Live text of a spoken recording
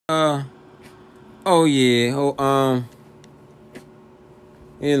Oh yeah.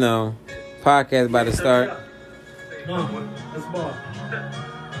 You know, podcast about to start. Let's ball.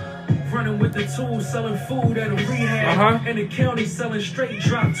 Running with the tools, selling food at a rehab. In the county, selling straight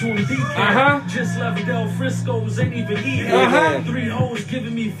drop to a decaf. Just left Del Frisco's, ain't even eat. 3 hoes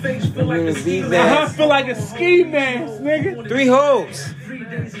giving me face, feel like a ski mask. Feel like a ski mask, nigga. 3 hoes. 3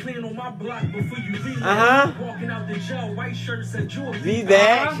 days clean on my block before you leave. Walking out the jail, white shirt said you a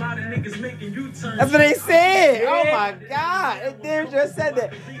V-back. A lot of niggas making U-turns. That's what they said. Oh my God. They damn just said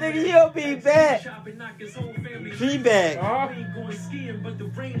that. Nigga, you'll be back. V-back.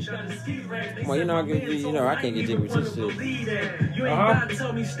 Well, you know, I can't get jiggy with this shit. You ain't gotta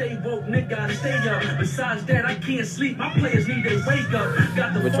tell me stay woke, nigga, gotta stay up. Besides that, I can't sleep. My players need to wake up.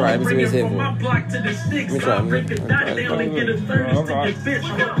 Got the phone ringing from my block to the sticks. I'll break a dot down and get a third to your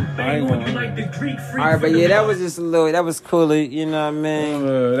bitch. Bang on you like the Greek freak. All right, but yeah, that was just a little. That was cool. You know what I mean?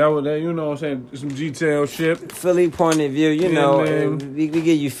 That was that. You know what I'm saying? Some G-Tail shit. Philly point of view. You know, man. we give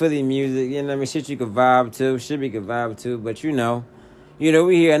you Philly music. You know what I mean? Shit you can vibe to. Shit we can vibe to. But you know,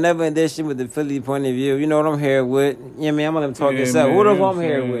 we hear another edition with the Philly point of view. You know what I'm here with. You know what I mean? I'm gonna let them talk yourself. Man, Who the fuck I'm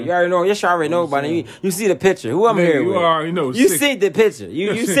here with? You already know. You already know about it. You see the picture. Who I'm here with? You already know. You see the picture.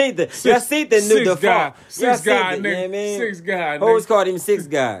 You see the. You see the new default. Six guy, nigga. You know what I mean? 6 guy. Hoes called him 6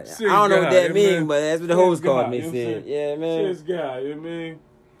 guy. I don't know what that means, but that's what the hoes called me. Said, yeah, man. 6 guy. You know what I mean?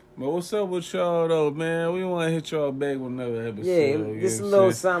 But what's up with y'all though, man? We want to hit y'all back with another episode. Yeah, just a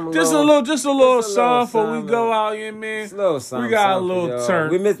little something. Just a little song before we go out, you know what I mean? Just a little something. We got a little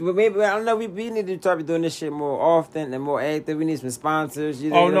turn. Maybe I don't know. We need to start doing this shit more often and more active. We need some sponsors.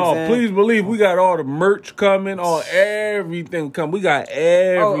 You know what I'm saying? Please believe we got all the merch coming, everything coming. We got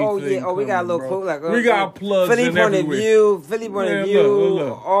everything. Oh yeah. Oh, we got a little bro. Like we got plugs Philly in point everywhere. of view. Philly point of view.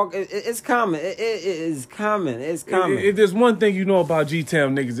 Look. It's coming. It is coming. It's coming. If there's one thing you know about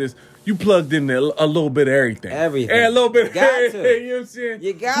G-Town niggas is you plugged in there a little bit of everything. Everything. And a little bit of everything. You know what I'm saying?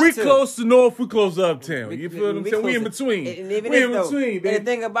 You got we to. Close to north, we close to uptown. You feel what I'm saying? We in between. We in between, baby. And the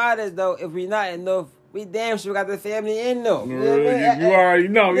thing about it, though, if we not in north, we damn sure got the family in north. You already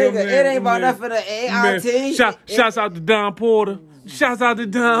know. Nigga, it ain't about nothing for the ART. Shouts out to Don Porter. Shouts out to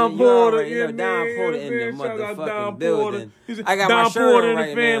Don Porter. You know, Don Porter in the motherfucking building. I got my Don shirt Porter on in the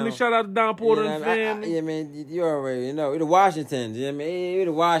right family. now. Shout out to Don Porter and the family. Yeah, man, you already know. We're the Washingtons. You know what I mean? We're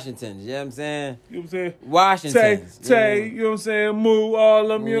the Washingtons. You know what I'm saying? You know what I'm saying? Washingtons. Tay, you know what I'm saying? Moo,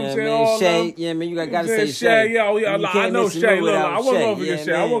 all of them. You know what I'm saying? All Shay, of them. yeah, man, you gotta say Shay. Shay. Yeah, I know Shay. Look, I wasn't gonna forget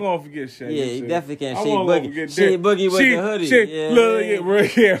Shay. I wasn't gonna forget Shay. Yeah, you definitely can't. I Shay wasn't gonna Boogie. forget Shay Boogie with the hoodie.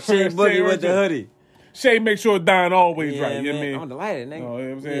 Shay Boogie with the hoodie. Shay make sure Don always Yeah, right, you know what I mean? I'm delighted, nigga. You know what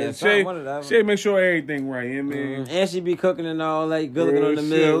I'm Yeah, saying? Shay make sure everything right, you know what I mean? And she be cooking and all that, good looking Real on the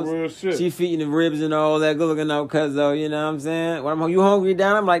shit, meals. real shit. She feeding the ribs and all that, good looking out, cuz though, you know what I'm saying? When I'm you hungry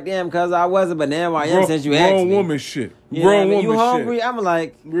down, I'm like, damn, cuz I wasn't, but now I am since you asked me. Grown woman shit. You Grown know what I mean? woman You hungry? shit. I'm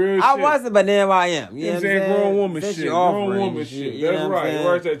like, Real I shit. wasn't, but now I am. You know what I'm saying? Grown woman Since shit. you Grown offering woman and shit. You know That's what I'm right. saying? You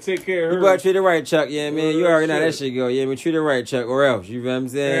already take care of her. You better treat it right, Chuck. Yeah, man. You Real already know shit. that shit go. Yeah, man. Treat it right, Chuck, or else. You know what I'm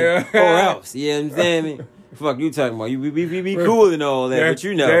saying? Yeah. Or else. You know what I'm saying? Fuck you talking about. We be cool and all that, but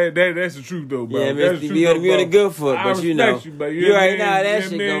you know. That's the truth, though, bro. Yeah, that's man, the truth, be on the good foot, I but you know. respect you, but you already know how that yeah,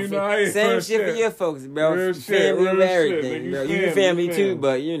 shit man, go. you know, Same shit for your folks, bro. Real Family shit, and real everything, shit, bro. man. You family too,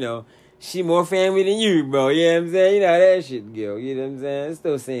 but you know. She more family than you, bro. You know what I'm saying? You know how that shit go. You know what I'm saying? It's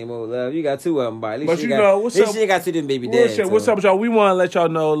still same old love. You got 2 of them, but at least But she you got, know, what's at least up? she ain't got 2 of them baby What's dads. up with y'all? We want to let y'all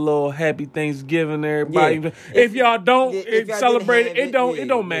know a little happy Thanksgiving, everybody. Yeah. If y'all don't if y'all celebrate didn't it, have it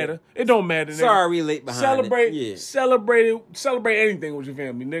don't matter. It don't matter. Nigga. Sorry we late behind Celebrate, it. Yeah. celebrate anything with your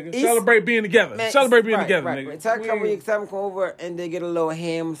family, nigga. It's- Celebrate being together. Man, Celebrate being right, together, right, nigga. Right. Tell come over and they get a little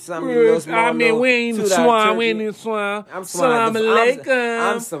ham, something, a Real- little small. I mean, we ain't in the $2 swine. We turkey. ain't in the swine. I'm Salam alaikum.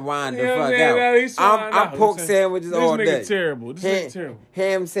 I'm swine the You know what fuck I'm saying? out. I'm pork sandwiches all day. This nigga terrible. This nigga terrible.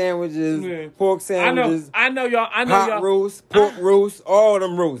 Ham sandwiches, Yeah. pork sandwiches, I know y'all. hot roast, pork roast, all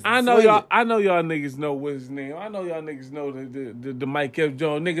them roasts. I know Swing y'all. it. I know y'all niggas know what's his name. I know y'all niggas know the Mike F.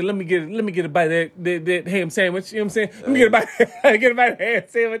 Jones nigga. Let me get a bite of that ham sandwich. You know what I'm saying? Let me get a bite. Get a bite of ham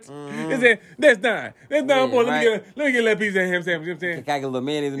sandwich. That's done. That's done, boy. right. Let me get a little piece of ham sandwich. You know what I'm saying? Got a little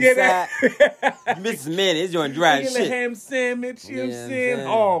mayonnaise Yeah, inside. Mix some mayonnaise, joint dry Let me as get a shit. ham sandwich. You know what I'm Yeah, saying? I'm saying.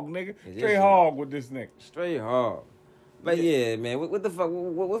 Hog, nigga. Yeah, Straight shit. hog with this nigga. Straight hard. But yeah, man, what the fuck?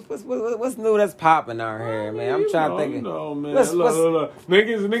 What's new that's popping out here, man? I'm trying to think. You know, man. What's- Look.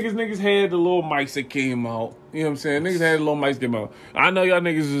 Niggas had the little mics that came out. You know what I'm saying? Niggas had little mics get out. I know y'all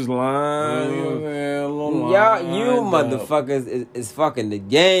niggas is lying. You know what I'm saying? You motherfuckers is fucking the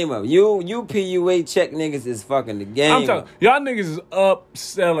game up. You PUA check niggas is fucking the game I'm talking, y'all niggas is up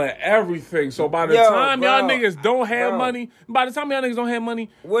selling everything. So by the time y'all niggas don't have money,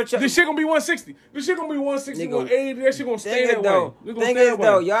 this shit gonna be 160. This shit gonna be 160, 180. That shit gonna stay that way. Thing is,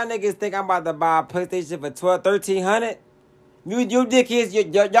 though, y'all niggas think I'm about to buy a PlayStation for $1,300? You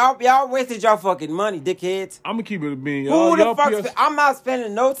dickheads, y'all wasted y'all fucking money, dickheads. I'm gonna keep it a bean. Who the fuck? I'm not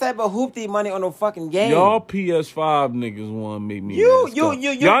spending no type of hoopty money on no fucking game. Y'all PS5 niggas want to make me y'all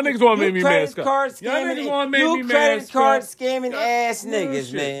niggas want to make me mask up. Y'all niggas want to make me mask up. Credit card scamming ass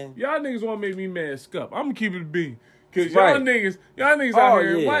niggas, man. Y'all niggas want to make me mask up. I'm gonna keep it a bean. Cause y'all niggas out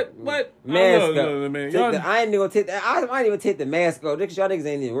here, what? Mask up, man. I ain't even gonna take that. I ain't even take the mask off. Y'all niggas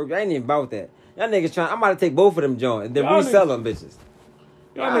ain't even work. I ain't even about that. Y'all niggas trying. I'm about to take both of them joints, then resell them bitches.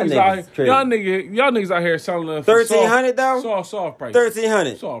 Y'all niggas out here selling them for $1,300 though. Soft prices.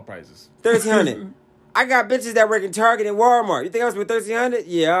 $1,300. Soft prices. $1,300. I got bitches that work in Target and Walmart. You think I was with $1,300?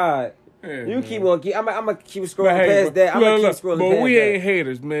 Yeah, all right. Yeah, you keep on. I'm gonna keep scrolling past that. I'm gonna keep scrolling past that. But we ain't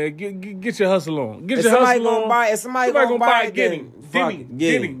haters, man. Get your hustle on. Get your hustle on. If somebody gonna buy it, get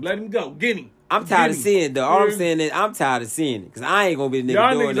him. Let him go. Get him. I'm tired of seeing it, though. All I'm saying is I'm tired of seeing it. Because I ain't going to be the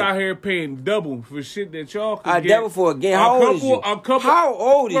nigga doing it. Y'all niggas out here paying double for shit that y'all can get. Double for a game. How old is you? How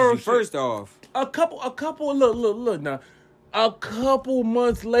old is you, first off? A couple, look now. A couple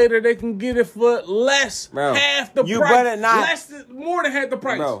months later, they can get it for less. Bro, half the price. You better not. More than half the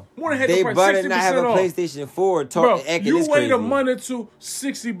price. Bro, more than half the price. They better not have a PlayStation 4 acting you this wait crazy. A month or two,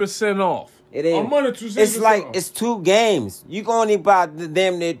 60% off. It ain't. A month or two, 60% it's like, off. It's 2 games. You can only buy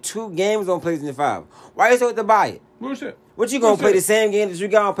damn near 2 games on PlayStation 5. Why you so to buy it? Bullshit. What you gonna play the same game that you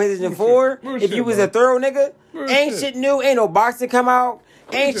got on PlayStation 4? If you was a thorough nigga? Ain't shit new. Ain't no boxing come out.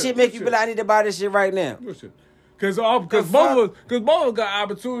 Ain't shit make you be like, I need to buy this shit right now. Because both of us got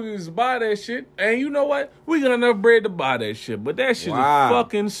opportunities to buy that shit. And you know what? We got enough bread to buy that shit. But that shit is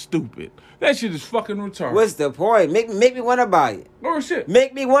fucking stupid. That shit is fucking retarded. What's the point? Make me want to buy it. Real shit.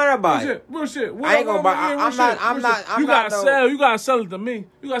 Make me want to buy it. Real shit. I ain't gonna buy. I'm not. You gotta sell it to me.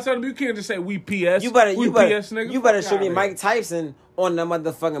 You gotta sell it to me. You can't just say we PS. You better show me Mike Tyson on the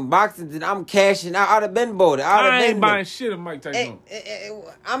motherfucking boxing that I'm cashing out. I'd have been bought it. I ain't buying shit of Mike Tyson.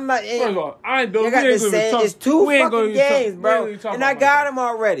 I'm not. First of all, I ain't doing. It's 2 fucking games, bro, and I got them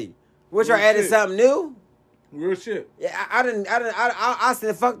already. Which are adding something new. Real shit. Yeah, I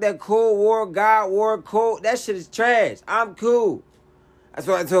said fuck that Cold War, God War, Cold. That shit is trash. I'm cool. That's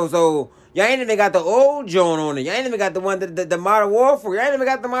what. So y'all ain't even got the old Joan on it. Y'all ain't even got the one the Modern Warfare. Y'all ain't even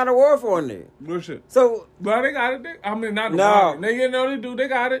got the Modern Warfare on there. Real shit. So, but they got it. I mean, not the Modern. They do. They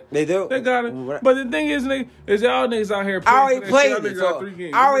got it. They do. They got it. But the thing is, y'all niggas out here. I already played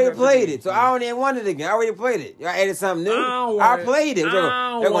it. I already played it. So I don't even want it again. I already played it. Y'all added something new. I played it.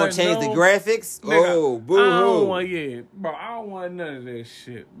 They're gonna change the graphics. Oh, boo hoo. I don't want none of that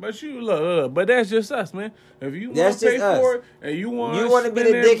shit. But you look. But that's just us, man. If you want to pay for it and you want to be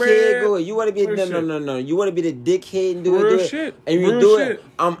the dickhead, do it. You want to be no. You want to be the dickhead and do it. Shit. And you do it.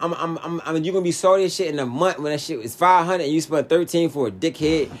 You gonna be salty as shit in a month when that shit is $500 and you spent $13 for a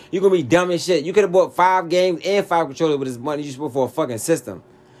dickhead. You gonna be dumb as shit. You could have bought 5 games and 5 controllers with this money you spent for a fucking system.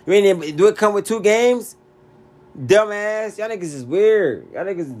 You ain't even do it come with 2 games? Dumbass. Y'all niggas is weird. Y'all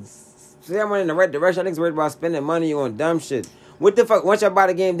niggas see I'm in the right direction. Y'all niggas worried about spending money on dumb shit. What the fuck? Once y'all buy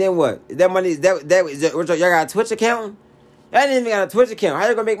the game, then what? Is that money? Is that y'all got a Twitch account? Y'all didn't even got a Twitch account. How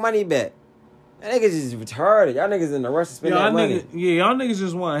you gonna make money back? Y'all niggas is retarded. Y'all niggas in the rush to spend that money. Y'all niggas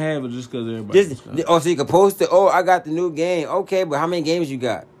just want to have it just because everybody. So you can post it. Oh, I got the new game. Okay, but how many games you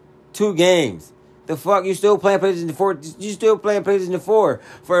got? 2 games. The fuck? You still playing PlayStation 4? You still playing PlayStation 4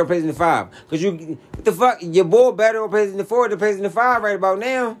 for PlayStation 5? Because what the fuck? Your boy better on PlayStation 4 than PlayStation 5 right about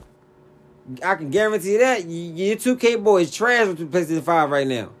now. I can guarantee that. Your 2K boy is trash with PlayStation 5 right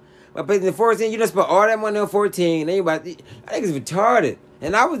now. But PlayStation 14, you just spent all that money on 14. And I think it's retarded.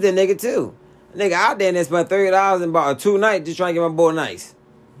 And I was that nigga too. Nigga out there and spent $30 and bought 2 nights just trying to get my boy nice.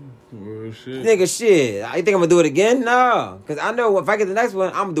 Oh, shit. Nigga, shit. I think I'm gonna do it again? No. Because I know if I get the next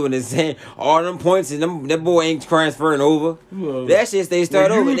one, I'm doing the same. All them points and that boy ain't transferring over. Well, that shit stay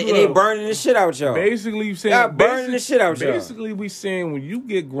start over. And they burning the shit out y'all. Basically, you saying. Y'all burning the shit out y'all. Basically, we saying when you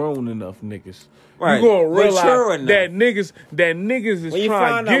get grown enough, niggas. Right. You gonna realize that niggas is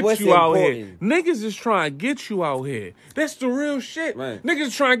trying to get you out here. Niggas is trying to get you out here. That's the real shit. Right. Niggas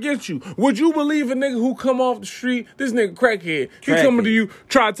is trying to get you. Would you believe a nigga who come off the street, this nigga crackhead, he coming to you,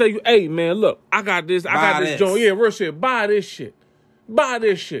 try to tell you, hey man, look, I got this joint. Yeah, real shit. Buy this shit. buy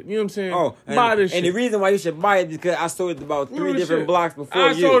this shit. You know what I'm saying? Oh, buy this shit. And the reason why you should buy it is because I sold it about 3 different blocks before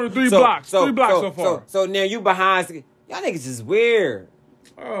I you. sold it 3 blocks. 3 blocks so far. So now you behind. Y'all niggas is weird.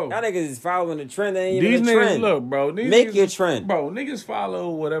 Oh. Y'all niggas is following the trend. That ain't even These a niggas, trend. look, bro. Make your trend. Bro, niggas follow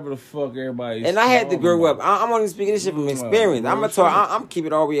whatever the fuck everybody's. And I had to grow up. I'm only speaking this shit from experience. bro, I'm gonna talk. I'm keeping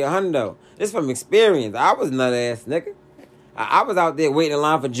it all the way 100 though. This from experience. I was nut ass nigga. I was out there waiting in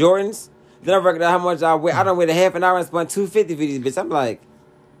line for Jordans. Then I reckoned out how much I wait. I done wait a half an hour and spent $250 for these bitches. I'm like,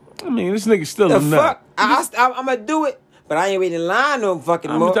 I mean, this nigga still the a nut. fuck? I'm gonna do it, but I ain't waiting in line no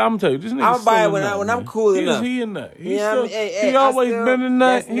fucking more. I'm gonna tell you, this nigga. I'm buy it when nut, I'm cool enough. He a nut. He Yeah, still, I mean, hey, he always been a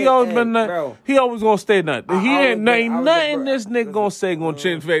nut. He always been a nut. Bro. He always gonna stay nut. He ain't nothing this nigga listen, gonna say gonna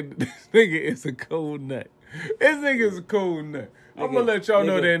change the fact that this nigga is a cold nut. This nigga is a cold nut. I'm gonna let y'all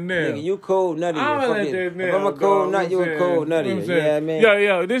know that now. Nigga, you cold nutty. I'm gonna let that now. If I'm a cold nut, you a cold nutty. You know what I'm Yeah, saying? man.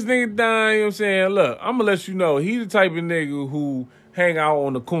 Yo, this nigga dying, you know what I'm saying? Look, I'm gonna let you know, he the type of nigga who hang out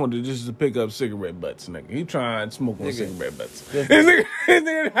on the corner just to pick up cigarette butts, nigga. He trying to smoke on cigarette butts. This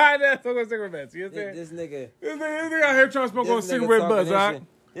nigga high there smoking cigarette butts. You know what I'm saying? This nigga out here trying to smoke on cigarette butts, all right?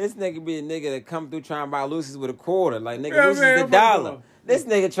 This nigga be a nigga that come through trying to buy Lucy's with a quarter. Like, nigga, Yeah, Lucy's man, $1. This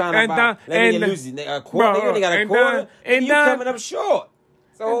nigga trying to buy, let me get Lucy's, nigga, a quarter. Nigga, they got a quarter, and you coming up short.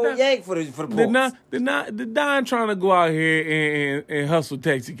 It's a whole yank for the pause. The Don trying to go out here and hustle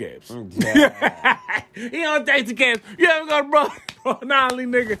taxi cabs. Yeah. He on taxi cabs. You ever go to bro? Not only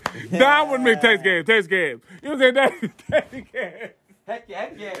nigga. Don wouldn't make taxi cabs. You know what I'm saying? Taxi cabs. Heck yeah.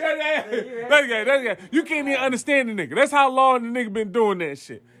 That's guy. You can't even understand the nigga. That's how long the nigga been doing that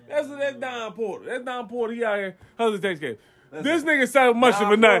shit. That's Don Porter. That's Don Porter. He out here hustling taxi cabs. This nigga so much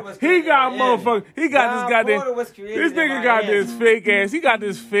of a nut. He got motherfucker. He got this goddamn. This nigga got this fake ass. He got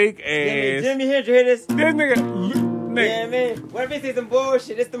this fake ass. Jimmy Hendrix, hear this? This nigga. Yeah, man. What if he say some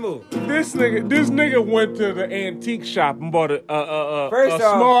bullshit? It's the move. This nigga went to the antique shop and bought a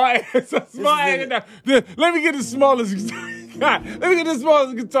small ass. Let me get the smallest guitar you got. Let me get the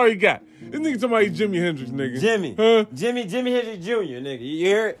smallest guitar you got. This nigga talking about Jimi Hendrix, nigga. Jimmy. Huh? Jimmy Hendrix Jr., nigga. You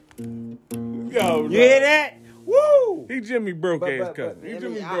hear it? Yo, you hear that? Woo! He Jimmy broke ass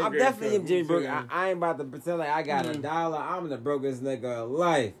cousin. I'm definitely Jimmy broke. I ain't about to pretend like I got $1. I'm the brokest nigga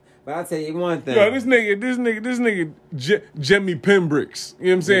alive. But I'll tell you one thing. Yo, this nigga, Jimmy Pembricks. You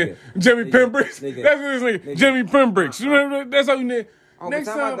know what I'm saying? Jimmy Pembricks. That's what this nigga, Jimmy Pembricks. You remember that? That's how you name. Oh, next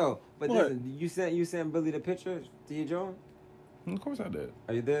time, though. But listen, you sent Billy the picture to your joint? Of course I did.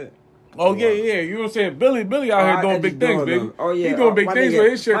 Are you did? Oh, yeah. You know what I'm saying? Billy out here doing big things, baby. Oh, yeah. He doing big things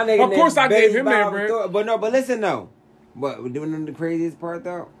with his shit. Of course I gave him that, bro. But listen, though. But doing the craziest part,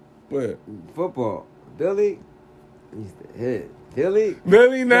 though? What? Football. Billy used to hit. Billy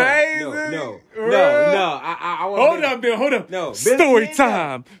nice. No. I hold up. No. Story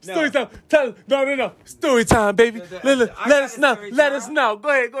time. Story time. No. Story time, baby. Let us know. Go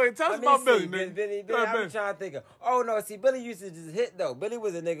ahead. Tell us about Billy, man. Billy, I'm trying to think of. Oh no, see, Billy used to just hit though. Billy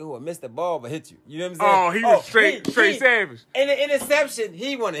was a nigga who would miss the ball but hit you. You know what I'm saying? Oh, he was straight savage. In the interception,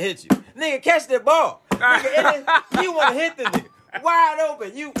 he want to hit you. Nigga, catch the ball. Nigga, you want to hit the nigga. Wide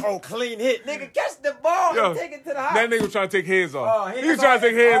open, clean hit. Nigga, catch the ball and take it to the house. That nigga was trying to take hands off. Oh, he was trying to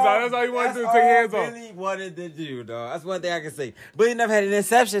take hands off. That's all he wanted to do, take hands off. Billy wanted to do, dog. That's one thing I can say. Billy never had an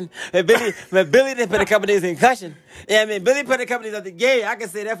interception. But Billy didn't put a couple days in concussion. Yeah, I mean, Billy put a couple days out the game. I can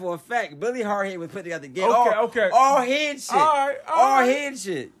say that for a fact. Billy Hardhead was putting out the game. Okay. All head shit. All head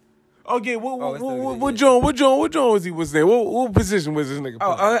shit. Okay, what joint was he was there? What position was this nigga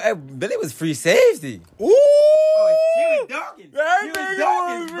playing? Billy was free safety. Ooh! He was dunking. That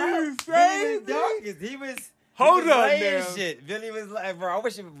nigga was free safety. He was Hold on now. Shit. Billy was like, bro, I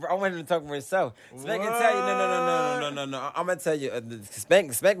want him to talk for himself. Spank can tell you, no. I'm going to tell you,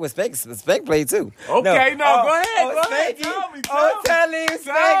 Spank played too. Okay, go ahead. Tell me.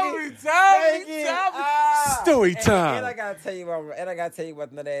 Story time. And I got to tell you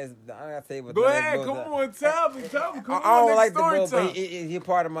about that ass. Go ahead, come on, tell me. I don't like the boy, but he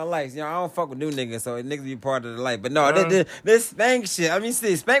part of my life. You know, I don't fuck with new niggas, so niggas be part of the life. But no, this Spank shit, I mean,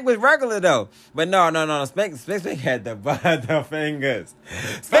 see, Spank was regular though. But no, Spank had the fingers.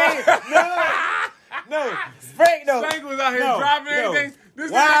 Spank, no. Spank was out here dropping everything.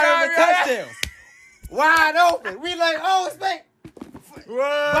 Wide open touchdowns. Wide open. We like, Spank.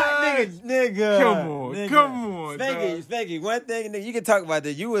 Nigga. Come on. Spanky. One thing, nigga, you can talk about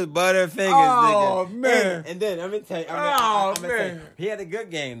this. You was butterfingers, nigga. Man. And then, let me tell you. I'm gonna tell you, he had a good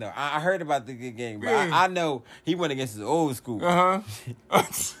game, though. I heard about the good game, but I know he went against his old school. Uh-huh.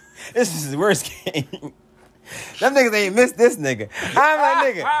 This is his worst game. Them niggas ain't missed this nigga. I'm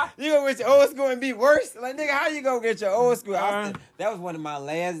like, nigga, you gonna get your old school and be worse? Like, nigga, how you gonna get your old school? That was one of my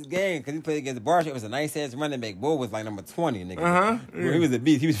last games because he played against Barsham. It was a nice ass running back. Bull was like number 20, nigga. He was a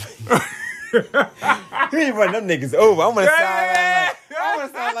beast. He was. He ain't running them niggas over. I'm gonna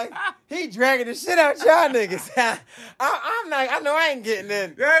sound like he dragging the shit out y'all niggas. I'm like, I know I ain't getting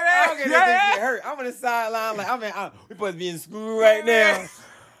in. I don't get this nigga get hurt. I'm on the sideline like, we supposed to be in school right now.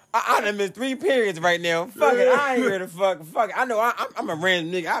 I done missed 3 periods right now. Fuck it, I ain't here to fuck it. I know I'm a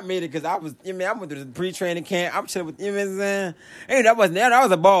random nigga. I made it because I was, I went through the pre-training camp. I'm chilling with, you know what I'm saying? Hey, I was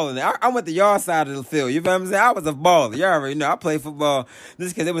a baller. I went the yard side of the field. You feel what I'm saying? I was a baller. Y'all already know. I played football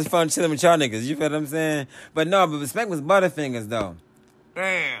just because it was fun chilling with y'all niggas. You feel what I'm saying? But Spank was Butterfingers though.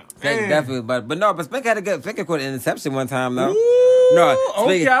 Damn. Spank definitely, but Spank had a good Spank caught an interception one time though. Ooh, no,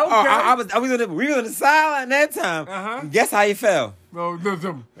 okay. We was on the sideline that time. Guess how he fell? No.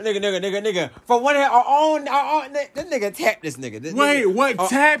 Nigga. For one hand, our own, that nigga tapped this nigga. What?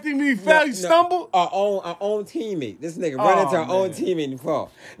 Tapped him? He fell? He stumbled? Our own teammate. This nigga ran into our own teammate and fall.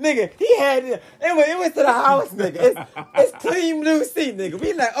 Nigga, he had it. It went to the house, nigga. It's clean blue seat, nigga.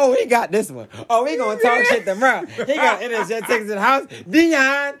 We like, oh, he got this one. Oh, we gonna talk shit tomorrow. He got intercept takes to the house.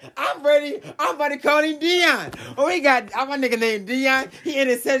 Dion, I'm ready. I'm about to call him Dion. Oh, my nigga named Dion. He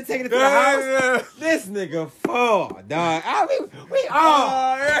intercepted taking it to the house. This nigga fall, dog.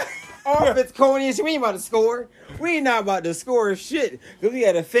 Offense Coney and shit. We ain't about to score. We ain't not about to score shit. Cause we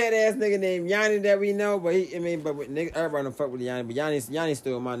had a fat ass nigga named Yanni that we know, but nigga, everybody don't fuck with Yanni. But Yanni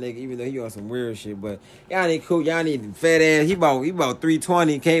still my nigga, even though he on some weird shit. But Yanni cool. Yanni fat ass. He about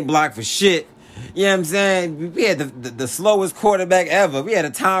 320. Can't block for shit. You know what I'm saying? We had the slowest quarterback ever. We had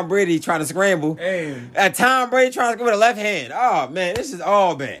a Tom Brady trying to scramble. Hey. A Tom Brady trying to go with a left hand. Oh man, this is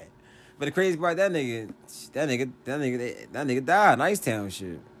all bad. But the crazy part, that nigga died. Nicetown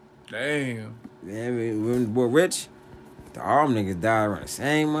shit. Damn. Yeah, when we're rich, the arm niggas died around the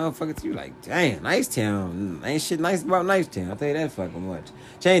same motherfucker. You like, damn, Nicetown. Ain't shit nice about Nicetown. I'll tell you that fucking much.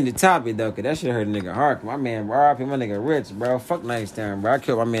 Change the topic though, cause that shit hurt a nigga heart. My man, my nigga Rich, bro. Fuck Nicetown, bro. I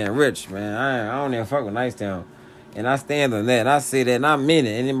killed my man Rich, man. I don't even fuck with Nicetown. And I stand on that. And I say that and I mean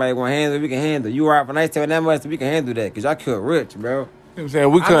it. Anybody want to handle it, we can handle. You alright for Nicetown that much, we can handle that. Cause I killed Rich, bro. You know what I'm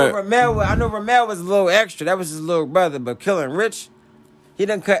saying? I know Ramel was a little extra. That was his little brother. But killing Rich, he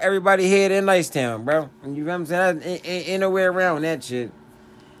done cut everybody head in Nicetown, bro. And you know what I'm saying? Ain't no way around that shit.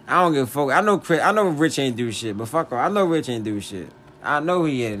 I don't give a fuck. I know Rich ain't do shit, but fuck off. I know Rich ain't do shit. I know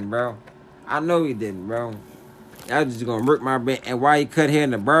he didn't, bro. I know he didn't, bro. I was just gonna rip my brain. And why he cut hair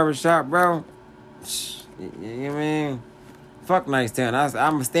in the barbershop, bro? You know what I mean? Fuck Nicetown.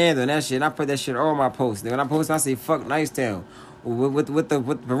 I'm a stand on that shit. And I put that shit on my post. When I post, I say fuck Nicetown. With the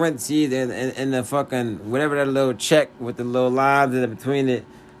parentheses and the fucking whatever that little check with the little lines in between it.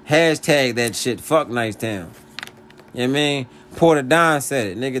 Hashtag that shit. Fuck Nicetown. You know what I mean? Porter Don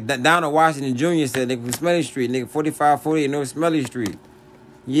said it. Nigga, Donald Washington Jr. said it. Nigga from Smelly Street. Nigga, 4548 North Smelly Street.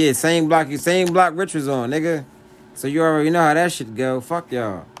 Yeah, same block Rich was on, nigga. So you already know how that shit go. Fuck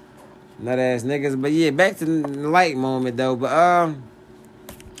y'all. Nut ass niggas. But yeah, back to the light moment though. But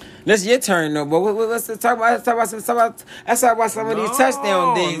this your turn though. But let's talk about some of these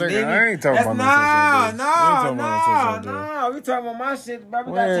touchdown things. Nigga, I ain't talking about no. We talking about my shit, bro.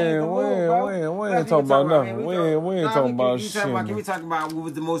 We got to change the rule, bro. We ain't talking about nothing. We ain't talking about shit. Can we talk about what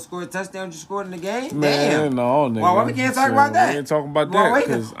was the most scored touchdown you scored in the game? Man, damn. No, nigga. Why we can't talk about that? We ain't talking about that.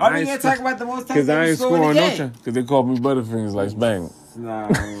 Why we can't talk about the most touchdowns you scored in the game? Because they called me Butterfingers like Spank. Nah.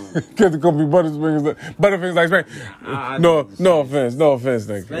 Because they called me Butterfingers like Spank. No offense,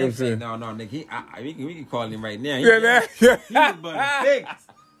 nigga. No, nigga. We can call him right now. He was Butterfingers.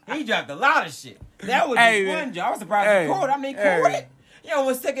 He dropped a lot of shit. That was just one job. I was surprised he caught it. I mean, he caught it. You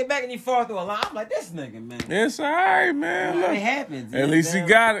almost took it back and he fall through a line. I'm like, this nigga, man. It's all right, man. Look, it happens. At least he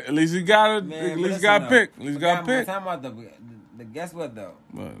got it. At least he got it. At least he got picked. At least he got picked. Talking about the guess what though?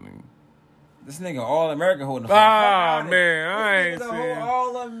 What, nigga? This nigga All-American holding the man, I ain't seen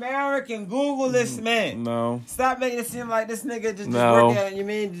All-American. Google this man. No. Stop making it seem like this nigga just working. You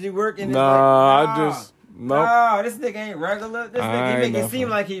mean, did you work in this? No, this nigga ain't regular. This nigga make it seem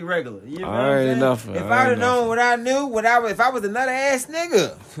like he regular. You know what I'm saying? If I'd have known what I knew, if I was a nut ass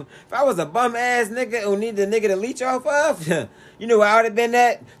nigga, if I was a bum ass nigga who need the nigga to leech off of, you know where I would have been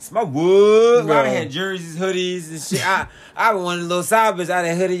at? Smoke wood. No. I would have had jerseys, hoodies, and shit. I would one of the little side bitches. I'd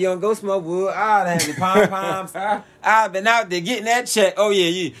have hoodie, you don't go smoke wood. I'd have had the pom-poms. I'd been out there getting that check. Oh,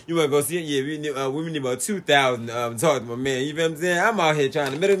 yeah, you want to go see it? Yeah, we need about 2,000 talk to my man. You know what I'm saying? I'm out here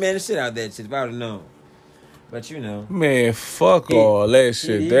trying to middleman the shit out of that shit if I would have known. But you know, man, fuck all that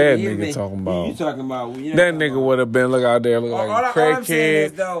shit. That nigga talking about. You talking about? That nigga would have been look out there looking like a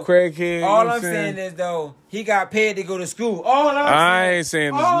crackhead. Crackhead. All I'm saying is though, he got paid to go to school. I ain't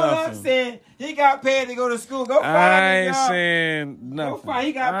saying nothing. All I'm saying, he got paid to go to school. Go find him, I ain't saying nothing. Go find.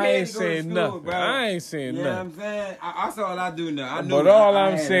 He got paid to go to school, nothing. bro. I ain't saying nothing. You know what I'm saying? That's all I do now. I know. But all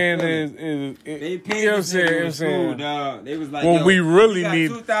I'm saying is they paid him to go to school, dog. They was like, what we really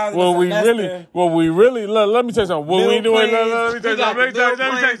need. What we really. Let me tell you something. What we doing? Let me tell you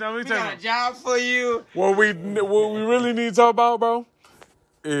something. We got a job for you. What we really need to talk about, bro,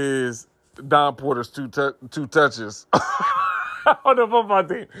 is Don Porter's two touches on the football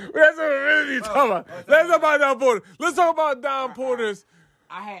team. That's what we really need to talk about. Let's talk about Don Porter. Let's talk about Don Porter's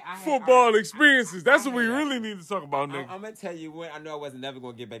football experiences. That's what we really need to talk about, nigga. I'm going to tell you when I know I wasn't never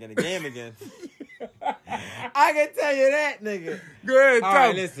going to get back in the game again. I can tell you that, nigga. Go ahead,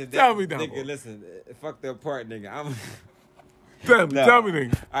 tell me, nigga, listen. Fuck the part, nigga. Tell me,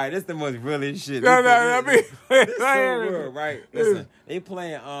 nigga. All right, this the most realest shit. This so real, right? Listen, they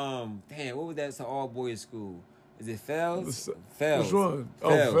playing, damn, what was that? It's an all-boys school. Is it Fells? Fells. Which one?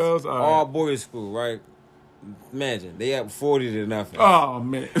 Fells. Fells. All-boys school, right? Imagine, they up 40-0. Oh,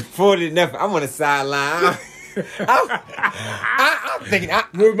 man. 40-0. I'm on the sideline. I'm thinking.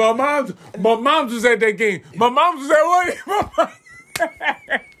 My mom was at that game. My mom was at what?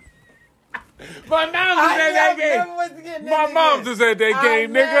 My mom was at that game. My mom was at that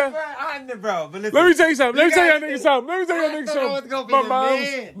game, nigga. Bro, but listen, let me tell you something. Let me tell y'all niggas something.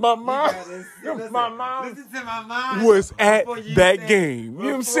 My mom was at that game. You know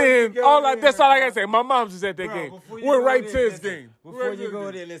what I'm saying? That's all I gotta say. My mom was at that game. Went right to his game. Before you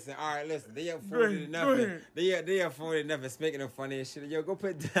go there, listen. All right, listen. They up 40-0. They up 40-0. Speaking of funny shit, yo, go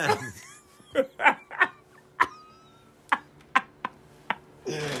put down.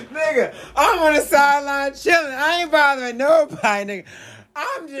 Nigga, I'm on the sideline chilling. I ain't bothering nobody, nigga.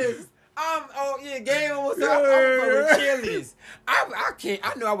 Game almost up. I'm with cheerleaders. I can't.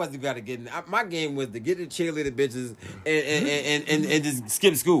 I knew I wasn't about to get in. My game was to get the cheerleader bitches and just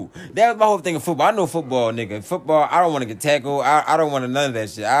skip school. That was my whole thing of football. I know football, nigga. Football. I don't want to get tackled. I don't want none of that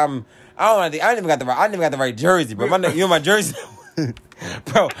shit. I didn't even got the right jersey, bro. You know my jersey.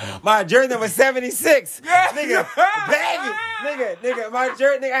 Bro, my jersey number 76. Nigga, baggy. Nigga, my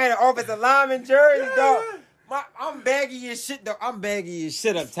jersey, nigga, I had an offensive lineman jersey, dog. I'm baggy as shit, though. I'm baggy as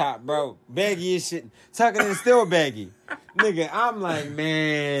shit up top, bro. Baggy as shit. Tucking in still baggy. Nigga, I'm like,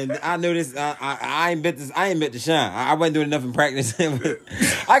 man, I know this. I ain't bet this. I ain't bet to shine. I wasn't doing enough in practice.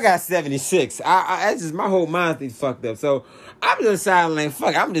 I got 76. That's just my whole mind's fucked up. So I'm just sideline.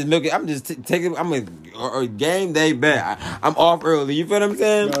 Fuck. I'm just milking. I'm just taking. I'm a game day bet. I'm off early. You feel what I'm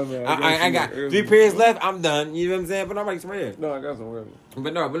saying? No, man, I got 3 periods left. I'm done. You know what I'm saying? But I'm like, right. No, I got some early.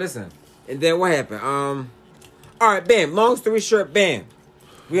 But listen. And then what happened? All right, bam. Long story short, bam.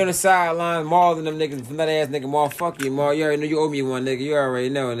 We on the sideline, Maul and them niggas, nut ass nigga, Maul, fuck you, Maul. You already know you owe me one, nigga. You already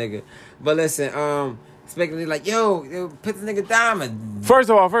know, nigga. But listen, expecting like, yo, put this nigga diamond. First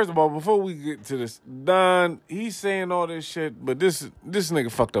of all, before we get to this, Don, he's saying all this shit, but this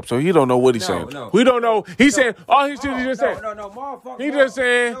nigga fucked up, so he don't know what he's saying. No. We don't know. He's saying all his shit. He just saying. He just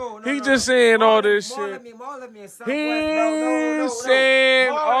saying. He just saying all this shit. He's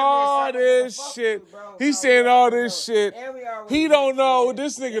saying all this shit. He's saying all this shit. He don't know.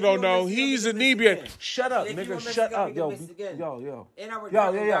 This nigga don't know. He's a inebriate. Shut up, nigga. Shut up, yo.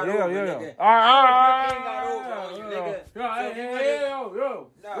 All right. I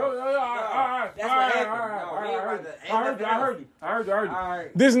heard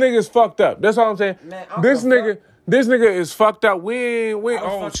you. This nigga's fucked up. That's all I'm saying. This nigga is fucked up. We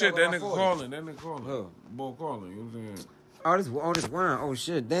oh shit, that nigga calling. Boy calling. You know what I'm saying? Oh, this wine. Oh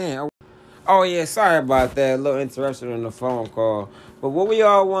shit, damn. Oh yeah, sorry about that. A little interruption on the phone call. But what we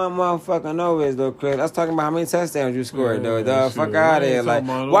all want motherfucking know is though, Chris. I was talking about how many touchdowns you scored though. Dog, fuck out of here. Like,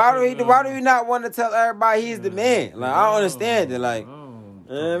 why do you not want to tell everybody he's the man? Like, I don't understand it. Like,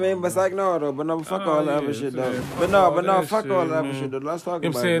 you know what I mean? But it's like, no, though. But fuck all that other shit, though. But fuck all that other shit, though. Let's talk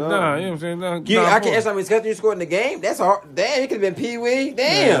about it, though. You know what I'm saying? I can't ask how many touchdowns you scored in the game. That's hard. Damn, it could have been Pee Wee.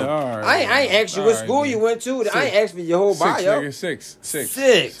 Damn. Yeah, I ain't asked you what school you went to. I ain't asked for your whole bio. Six.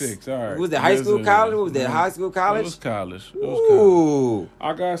 All right. Was that high school, college? Was that high school, college? It was college. Ooh.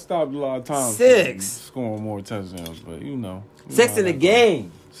 I got stopped a lot of times. 6. Scoring more touchdowns, but you know. 6 in the game.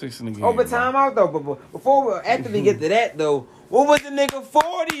 6 in the game. Over timeout, though. But after we get to that, though, what was the nigga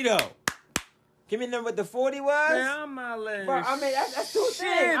 40, though? Give me number what the 40 was. Man, I'm not letting Bro, I mean, that's two shit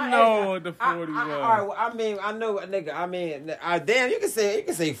things. know what the 40 was. All right, well, I mean, I know, nigga. I mean, damn, you can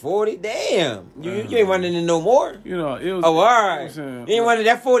say 40. Damn, you ain't running in no more. You know, it was. Oh, all right. You You ain't running.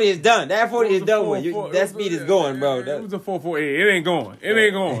 That 40 is done. That 40 is done with. That speed speed is going, bro. It was a 448. It ain't going. It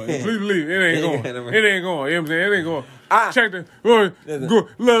ain't going. Please believe it ain't going. It ain't going. You know what I'm saying? It ain't going. Check the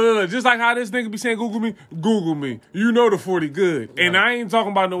look. Just like how this nigga be saying Google me. You know the 40 good. Right. And I ain't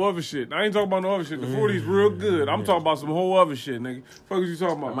talking about no other shit. The 40 is real good. I'm talking about some whole other shit, nigga. Fuck is you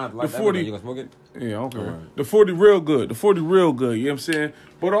talking about? The 40. You gonna smoke it? Yeah, okay. Right. The 40 real good. You know what I'm saying?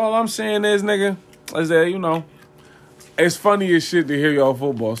 But all I'm saying is, nigga, is that, you know, it's funny as shit to hear y'all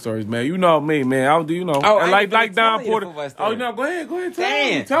football stories, man. You know me, man. I'll do, you know, like Don Porter. Oh, no, go ahead.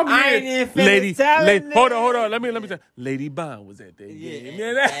 Tell me. I ain't lady, hold on. Let me tell you. Lady Bond was at that game.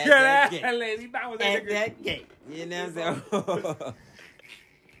 Yeah, Lady Bond was at that game. You know what I'm saying?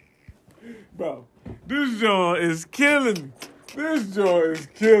 Bro, this joint is killing me. Dog.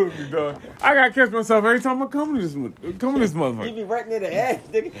 I gotta catch myself every time I come to this motherfucker. You be right near the edge,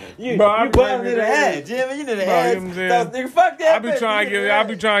 nigga. You button near the edge. Jimmy, you near the edge. You know what I'm saying? Nigga, fuck that. I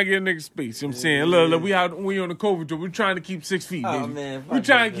be trying to get niggas space. You know what I'm saying? Look, we on the COVID tour. We trying to keep 6 feet, baby. Oh, man. We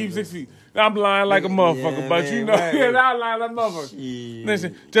trying to keep 6 feet. I'm lying like a motherfucker, but man, you know, I'm lying like a motherfucker.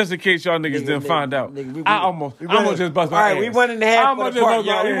 Listen, just in case y'all niggas didn't find out, I almost just bust my ass. All right, we 1.5 for the part,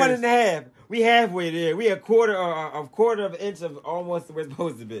 y'all. We 1.5. We halfway there. We a quarter of an inch of almost where it's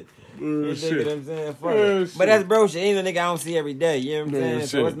supposed to be. You know what I'm saying? But that's bro shit. Ain't a nigga I don't see every day. You know what I'm saying?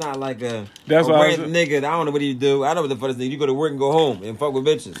 So it's not like a random nigga. I don't know what he do. I know what the fuck this nigga. You go to work and go home and fuck with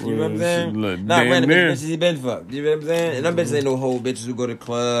bitches. You know what I'm saying? Not random bitches he been fucked. You know what I'm saying? And them bitches ain't no whole bitches who go to the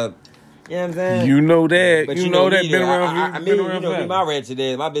club. You know what I'm saying? You know that. But you know that. Been around. I mean, you know, my ranch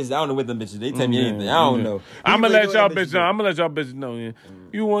today. My bitches, I don't know what them bitches. They tell me anything. I don't know. I'm gonna let y'all bitches know. Yeah.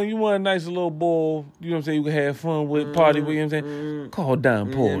 You want a nice little bowl. You know what I'm saying? You can have fun with, party with. You know what I'm saying? Call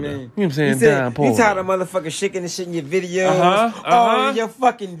Don Porter. You know what I'm saying? Don Porter. You tired of motherfucking shaking and shit in your videos? All in your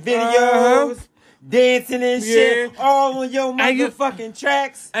fucking videos. Dancing and shit, all on your motherfucking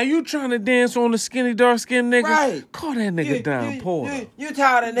tracks. And you trying to dance on the skinny, dark-skinned nigga? Right. Call that nigga Don Porter. You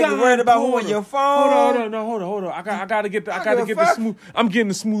tired of nigga worried about who on your phone? Hold on. I gotta get the smooth. I'm getting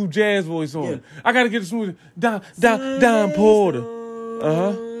the smooth jazz voice on. Yeah. I gotta get the smooth Don Porter.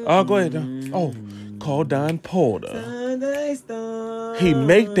 Go ahead, Don. Oh, call Don Porter. He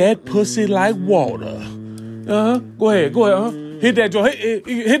make that pussy like water. Go ahead. Hit that joint.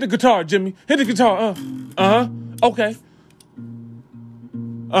 Hit the guitar, Jimmy. Hit the guitar. Okay.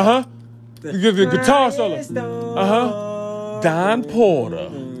 You give the guitar solo. Don Porter.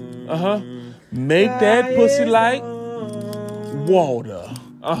 Make that pussy like water.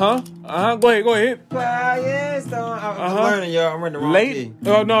 Go ahead. I'm learning, y'all. I'm running the wrong key.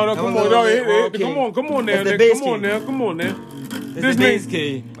 No. Come on. Come on there, nigga. Come on there. This bass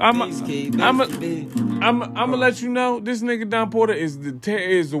key. I'm gonna let you know this nigga Don Porter is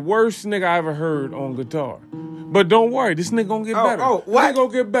the worst nigga I ever heard on guitar. But don't worry, this nigga gonna get better. Oh, what? He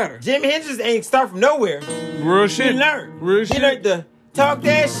gonna get better. Jimi Hendrix ain't start from nowhere. Real shit. He learned. Real shit. He learned to talk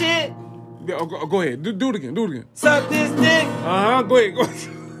that shit. Go ahead. Do it again. Suck this dick. Go ahead.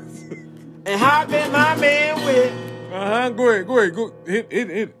 And hop in my man with. Go ahead.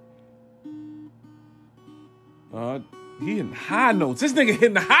 Hit. He hitting high notes. This nigga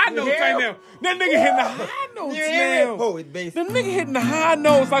hitting the high notes right now. That nigga hitting the high notes now. Oh, it's bass. The nigga hitting the high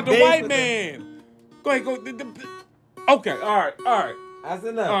notes like the white man. Go ahead. Okay. All right. That's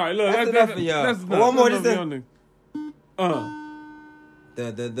enough. All right. Look, that's enough for y'all. That's enough. One more. Dun.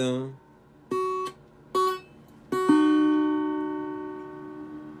 Dun.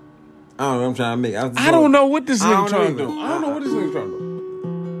 I don't know what I'm trying to make. I don't know what this nigga trying to do. I don't know what this nigga trying to do.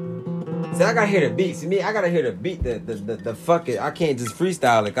 See, I gotta hear the beat. See, me, I gotta hear the beat. The fuck it. I can't just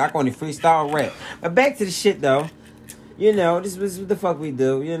freestyle it. I can only freestyle rap. But back to the shit though. You know, this was what the fuck we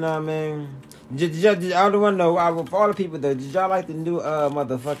do. You know what I mean? I don't want to know. For all the people though, did y'all like the new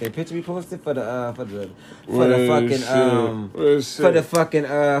motherfucking picture we posted for the podcast, nigga? Did y'all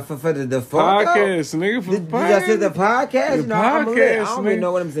see the podcast? The podcast, I don't even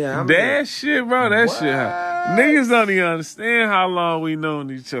know what I'm saying. That shit, bro. That shit. Niggas don't even understand how long we known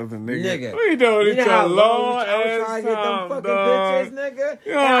each other, nigga. We known each other long ass time, dog. Nigga.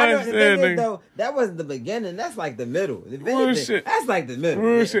 You don't understand, nigga. Though, that wasn't the beginning. That's like the middle. That's like the middle.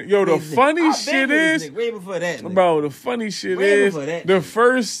 Real shit. Yo, the funny shit is, way before that, nigga. Bro, the funny shit is, the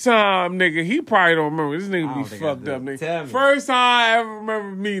first time, nigga, he probably don't remember. This nigga be fucked up, nigga. First time I ever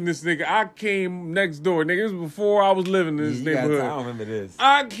remember meeting this nigga, I came next door, nigga. This was before I was living in this neighborhood. I don't remember this.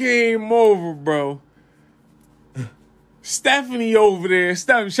 I came over, bro. Stephanie over there.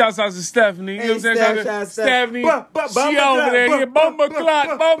 Shouts out to Stephanie. You know what I'm saying? Stephanie. She over there. Yeah, bumper clot.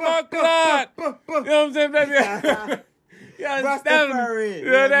 You know what I'm saying, baby? Yeah, Stephanie.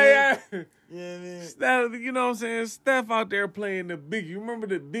 Yeah, man. Steph, you know what I'm saying? Steph out there playing the Biggie. You remember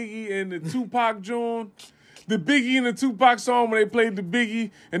the Biggie and the Tupac joint? The Biggie and the Tupac song when they played the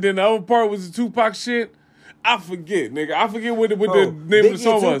Biggie, and then the other part was the Tupac shit. I forget, nigga. I forget what the name of the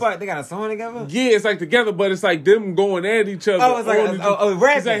song was. They got a song together? Yeah, it's like together, but it's like them going at each other. Oh, it's like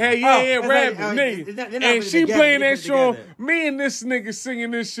rapping. It's like, hey, rapping, nigga. And she playing that song. Me and this nigga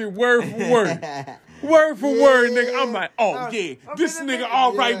singing this shit word for word. Word for word, nigga. I'm like, this nigga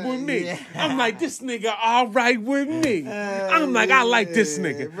all right with me. I'm like, this nigga all right with me. I'm like, I like this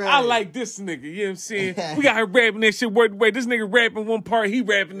nigga. I like this nigga. You know what I'm saying? We got her rapping that shit word for word. This nigga rapping one part, he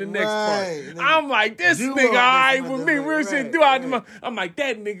rapping the next part. I'm like, this nigga all right with me. Real shit. I'm like,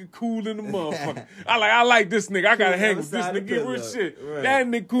 that nigga cool in the motherfucker. I like this nigga. I gotta hang with this nigga. Real shit. That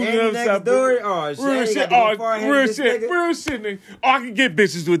nigga cool in the motherfucker. Real shit. Real shit. Real shit, nigga. Oh, I can get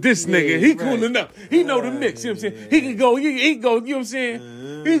bitches with this nigga. He cool enough. He know the mix, you know what I'm saying? He can go, he go, you know what I'm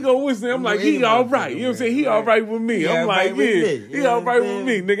saying? He go with me. I'm like, he all right. You know what I'm saying? He all right with me. I'm like, he all right with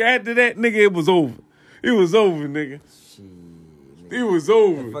me. Nigga, after that, nigga, it was over. It was over, nigga. It was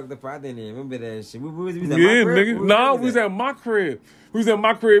over. Fuck the part, I didn't even remember that shit. We was at my crib? Nigga. Nah, we was at my crib. We was at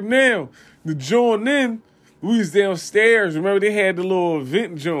my crib now. The joint then, we was downstairs. Remember, they had the little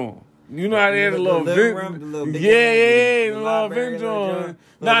event joint. You know how they had a little event? The little event joint.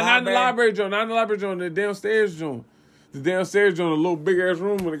 Not the library joint. Not the library joint. The downstairs joint. The downstairs joint, a little big ass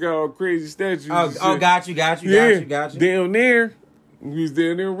room and it got all crazy statues. Oh, got you. Got you. Down there, we was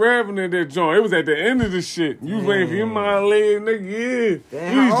down there rapping at that joint. It was at the end of the shit. You was waiting for your mind leg, nigga. Yeah.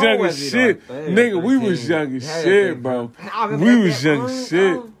 Damn, we was young as shit. Nigga, we was young as shit, bro. We was young as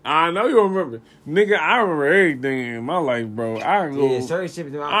shit. I know you remember. Nigga, I remember everything in my life, bro. I remember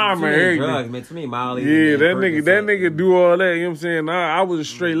everything. Drugs, man. To me, Molly. Yeah, that nigga do all that. You know what I'm saying? I was a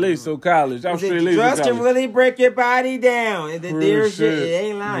straight lace, so college. I was straight lace. Drugs can really break your body down. And the dear shit, it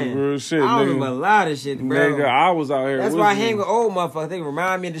ain't lying. Real shit, I remember a lot of shit, bro. Nigga, I was out here. That's why I hang with old motherfuckers. They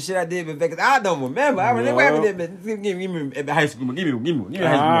remind me of the shit I did in Vegas. I don't remember. I remember give me high school. Give me high school.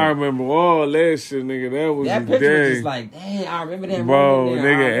 I remember all that shit, nigga. That was that picture was just like, damn, I remember that. Bro,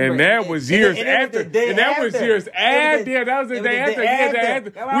 nigga, and that was years after. And that was years after. That was the day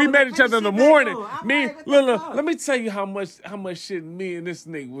after. We met each other in the morning. Let me tell you how much shit me and this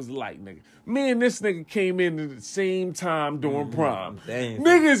nigga was like, nigga. Me and this nigga came in at the same time during prom.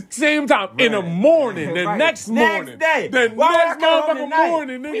 Niggas, same time in the morning. The next morning. Day. The next motherfucking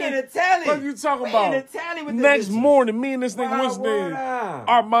morning, nigga. We in the telly. What you talking about? Next morning, me and this nigga, what's name?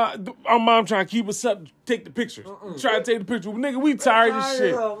 Our mom trying to keep us up, take the pictures. Try to take the picture. Nigga, we tired of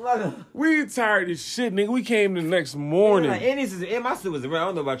shit. We tired of shit, nigga. We came the next morning. My shit was a rental. I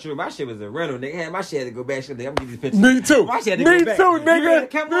don't know about you. My shit was a rental, nigga. My shit had to go back. I'm gonna get these pictures. Me too. My shit had to go back. Me too, nigga. Me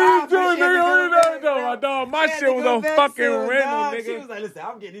too, nigga. No, my shit was a fucking rental, nigga. She was like, listen,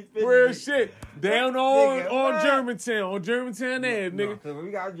 I'm getting these pictures. Real shit. Down on Germantown. On Germantown Ave, nigga.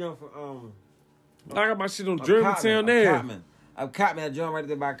 We got a joint for I got my shit on Germantown Ave. I'm caught me that joint right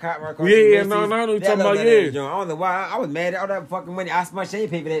there by Cotton. No, you talking about, yeah. I don't know why. I was mad at all that fucking money. I spent shame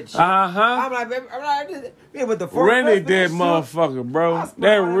pay for that shit. I'm like, with the first. Rented that motherfucker, bro.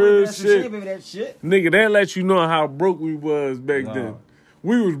 That real shit. Nigga, that let you know how broke we was back then.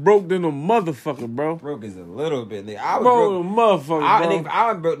 We was broke than a motherfucker, bro. Broke is a little bit, nigga. I was broke. Motherfucker, bro.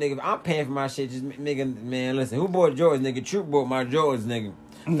 I was broke, nigga. I'm paying for my shit. Just nigga, man, listen. Who bought Jordans, nigga? Troop bought my Jordans, nigga.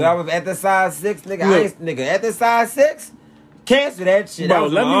 So I was at the size 6, nigga. At the size 6. Cancel that shit.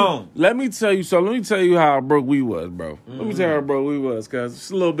 Bro, let me tell you something. Let me tell you how broke we was, bro. Let me tell you how broke we was, cause it's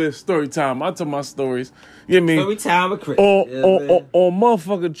a little bit of story time. I tell my stories. You know what I mean? Story time with Chris. On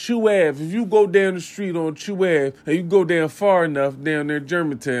motherfucking Chew Ave. If you go down the street on Chew Ave and you go down far enough down there,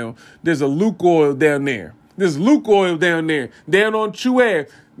 Germantown, there's a Luke Oil down there. There's Luke Oil down there. Down on Chew Ave.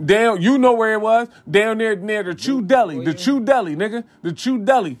 Down, you know where it was? Down there near the Chew Deli. The Chew Deli, nigga. The Chew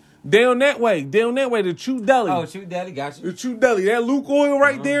Deli. Down that way, the Chew Deli. Oh, Chew Deli, got you. The Chew Deli, that Luke Oil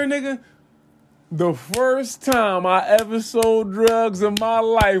right there, nigga. The first time I ever sold drugs in my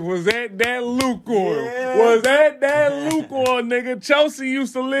life was at that Luke Oil. Yeah. Was at that Luke Oil, nigga. Chelsea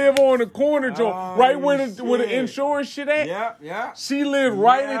used to live on the corner joint, right where the insurance shit at. Yeah. She lived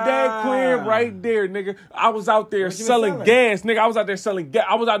right at that crib right there, nigga. I was out there selling gas, nigga. I was out there selling gas.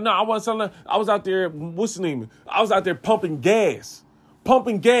 I was out there, what's the name? I was out there pumping gas.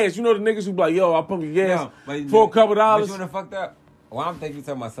 You know the niggas who be like, yo, I'll pump your gas for a couple dollars. But you wanna fucked up? Well, I'm thinking you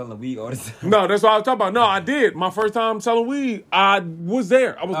talking about selling weed all the time. No, that's what I was talking about. No, I did. My first time selling weed, I was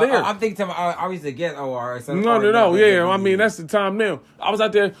there. I was there. I'm thinking I used to get OR. So No. Yeah, I mean, that's the time now. I was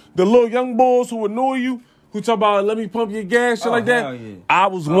out there. The little young boys who annoy you, who talk about, let me pump your gas, shit like that. Yeah. I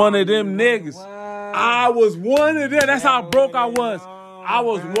was one of them niggas. What? I was one of them. That's how broke I was. I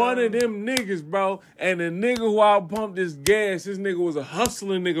was one of them niggas, bro. And the nigga who I pumped this gas, this nigga was a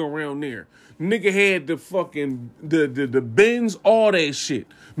hustling nigga around there. Nigga had the fucking, the Benz, all that shit.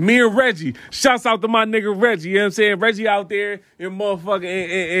 Me and Reggie. Shouts out to my nigga Reggie. You know what I'm saying? Reggie out there in motherfucking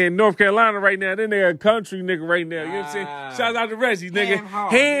in North Carolina right now. Then they're a country nigga right now. You know what I'm saying? Shouts out to Reggie, nigga.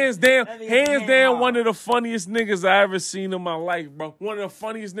 Hands down, one of the funniest niggas I ever seen in my life, bro. One of the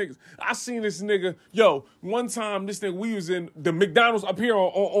funniest niggas. I seen this nigga. Yo, one time this nigga, we was in the McDonald's up here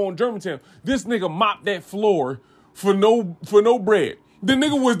on Germantown. This nigga mopped that floor for no bread. The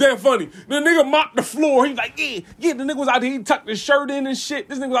nigga was that funny. The nigga mopped the floor. He was like, yeah. The nigga was out there. He tucked his shirt in and shit.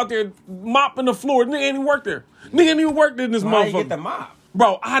 This nigga was out there mopping the floor. Nigga ain't even worked there. Nigga ain't even worked in this motherfucker. How you get the mop?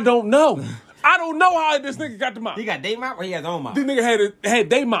 Bro, I don't know. I don't know how this nigga got the mop. He got day mop or he has his own mop? This nigga had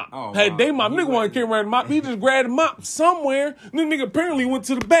day mop. Day mop. Nigga wasn't carrying around the mop. He just grabbed the mop somewhere. This nigga apparently went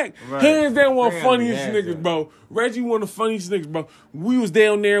to the back. Right. Hands down one of the funniest niggas, bro. Reggie one of the funniest niggas, bro. We was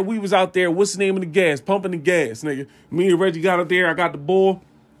down there. We was out there. What's the name of the gas? Pumping the gas, nigga. Me and Reggie got out there. I got the bull.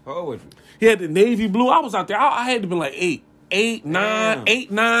 Oh, he had the navy blue. I was out there. I had to be like 8,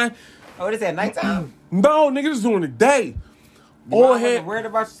 9. Oh, this at nighttime? No, nigga, this during the day. All head. Worried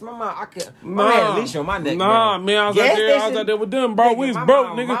about your mama. I could. I had a leash on my neck. Nah, man, I was out there with them, bro. We was broke,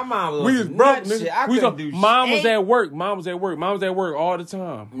 nigga. My mom we was broke, nigga. Mom was at work. Mom was at work all the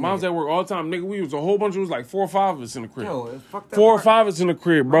time. Mom was at work all the time, nigga. We was a whole bunch. It was like 4 or 5 of us in the crib. Yo, fucked up 4 or 5 of us in the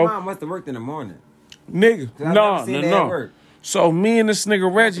crib, bro. My mom must have worked in the morning. Nigga, no. So me and this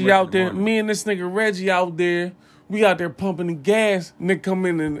nigga Reggie out there, we out there pumping the gas. Nigga come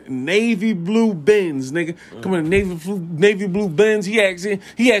in navy blue Benz, nigga. Come in navy blue Benz. He asking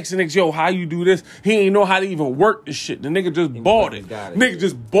niggas, yo, how you do this? He ain't know how to even work this shit. The nigga just bought it. Nigga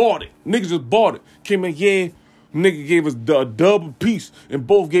just bought it. Came in, yeah. Nigga gave us a double piece and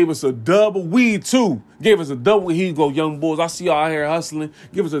both gave us a double weed too. Gave us a double. Here you go, young boys. I see y'all out here hustling.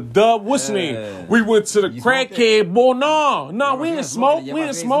 Give us a double. What's the name? We went to the crackhead bowl. No, we didn't smoke. We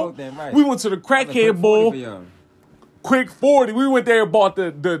didn't smoke. We went to the crackhead bowl. Quick 40. We went there and bought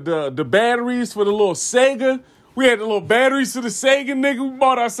the batteries for the little Sega. We had the little batteries to the Sega, nigga. We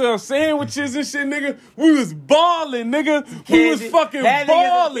bought ourselves sandwiches and shit, nigga. We was balling, nigga. We was fucking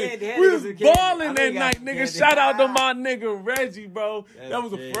balling. We was balling that night, nigga. Shout out to my nigga Reggie, bro. That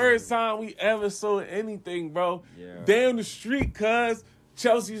was the first time we ever sold anything, bro. Down the street, cuz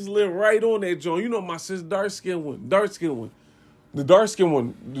Chelsea's live right on that joint. You know my sister, dark skin one. The dark skin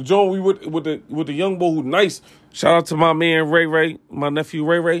one. The joint we with the young boy who nice. Shout out to my man Ray, my nephew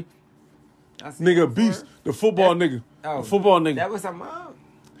Ray. Nigga beast. The football nigga. Oh, the football nigga. That was her mom?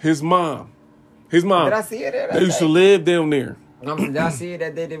 His mom. Did I see it there? They used to live down there. Did I see it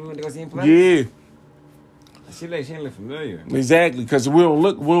that day that we went to go see him play? Yeah. She didn't look familiar. Exactly, because we don't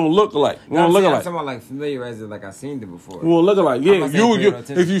look alike. We don't look alike. I'm talking about like familiar as in like I seen it before. We don't look alike. Yeah,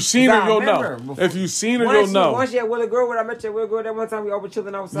 if you seen her, you'll know. If you seen her, you'll know. Once she had Willie Girl, when I met you at Willie Girl, that one time we over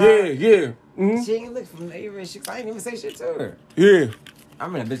chilling outside. Yeah. Mm-hmm. She ain't look familiar and shit. I ain't even say shit to her. Yeah. I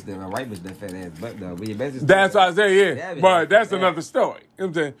mean, a white bitch, that fat ass butt though. But your best. That's what I say, yeah. But that's another story. You know what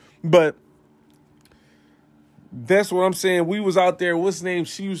I'm saying? But that's what I'm saying. We was out there. What's the name?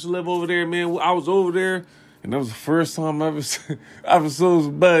 She used to live over there, man. I was over there, and that was the first time I ever saw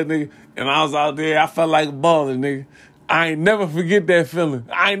some bud, nigga. And I was out there. I felt like a baller, nigga. I ain't never forget that feeling.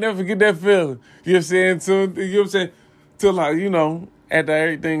 You know what I'm saying? Till like, you know, after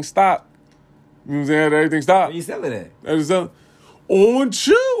everything stopped. You know what I'm saying? After everything stopped. Where you selling that? On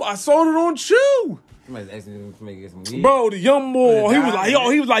Chew. I sold it on Chew. Somebody's asking me to get some weed. Bro, the young boy, he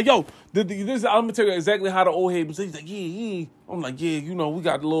was like, yo, this, I'm gonna tell you exactly how the old head was. He's like, yeah. I'm like, yeah, you know, we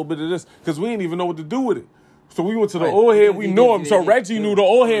got a little bit of this. Because we didn't even know what to do with it. So we went to the old head. We knew him. So Reggie knew the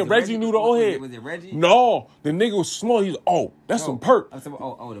old head. Reggie knew the old head. Was it Reggie? No, the nigga was small. He's like, that's some perk. The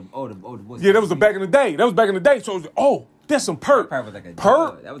boy. Yeah, that was back in the day. So it was like, that's some perk. Perk was like a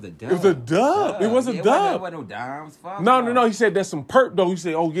perk. That was a dub. It was a dub. It was a dub. It wasn't no dimes. No. He said that's some perk though. He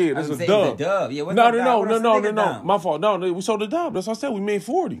said, oh yeah, that's a dub. Yeah, no. My fault. No, we sold the dub. That's what I said. We made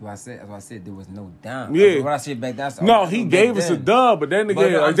 40. That's what I said. There was no dime. Yeah. What I said back then. No, he gave us a dub, but that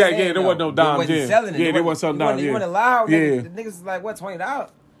nigga, there wasn't no dime. Yeah, there wasn't selling dime. You wasn't allowed. The niggas was like, what,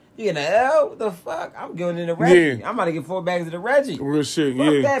 $20? You in the L? What the fuck? I'm going in the Reggie. Yeah. I'm about to get 4 bags of the Reggie. Real shit,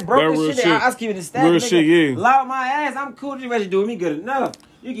 fuck that broken shit. I was keeping the stack. Real shit, yeah. Loud my ass. I'm cool. The Reggie doing me good enough.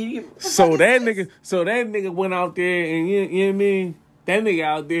 So that nigga went out there and you know what I mean? That nigga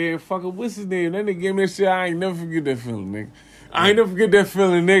out there fucking, what's his name? That nigga gave me that shit. I ain't never forget that feeling, nigga. I ain't never forget that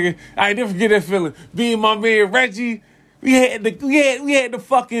feeling, nigga. I ain't never forget that feeling. Being my man Reggie, we had the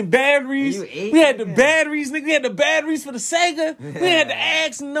fucking batteries. We had the batteries, nigga. We had the batteries for the Sega. We had the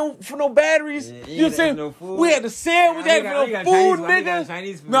axe for no batteries. You know what I'm saying? No food. We had the sandwich for no food, nigga.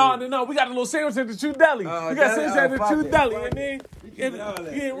 Chinese food. No. We got a little sandwich at the Chew Deli. We got sandwich at the Chew Deli, and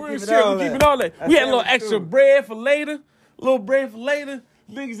then real shit. We keep it all that. We had a little extra bread for later.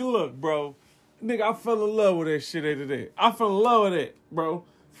 Niggas, look, bro. Nigga, I fell in love with that shit after that. I fell in love with that, bro.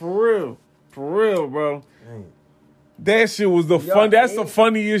 For real, bro. That shit was that's the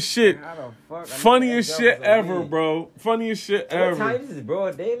funniest shit. Funniest shit ever, bro. Funniest shit ever. What time is it?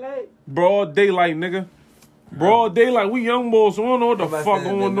 Broad daylight? Broad daylight, nigga. Broad daylight. We young boys, so we don't know what the fuck going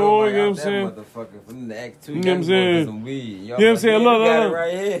on. You know what I'm saying? You know what I'm saying? You know what I'm saying? Look.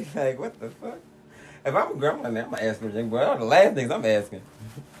 Right here. Like, what the fuck? If I'm a grandma, I'm gonna ask young boy. Y'all the last niggas I'm asking.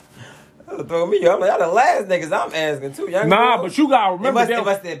 Throw me up. Y'all the last niggas I'm asking too. Young boy. But you gotta remember that. It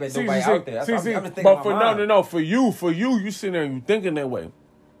must have been nobody out there. I'm just thinking but for you sitting there and you thinking that way.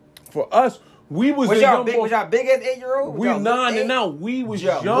 For us, we was young boys. Was y'all big as 8-year-old? We we was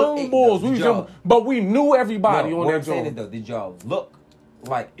young boys. We was young, but we knew everybody on that joint. Though, did y'all look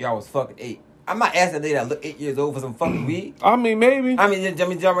like y'all was fucking 8? I'm not asking they that look 8 years old for some fucking weed. I mean, maybe. Y'all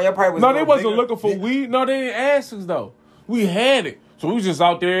probably was. No, they wasn't looking for weed. No, they didn't ask us though. We had it. So we was just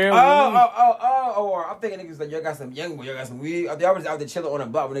out there. Or I'm thinking niggas like, y'all got some young boy, y'all got some weed. I was out there chilling on the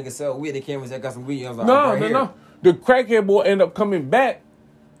block when niggas sell weed. They came and said, I got some weed. I was like, no. The crackhead boy ended up coming back.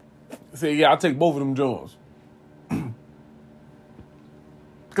 Said, yeah, I'll take both of them Jones. Come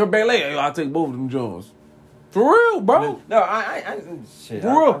back later, I'll take both of them Jones. For real, bro. No, I shit. For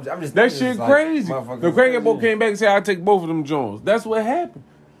real. I'm just that shit crazy. Like, the crackhead boy came back and said, I'll take both of them Jones. That's what happened.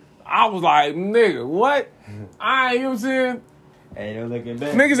 I was like, nigga, what? You know what I'm saying? Ain't no looking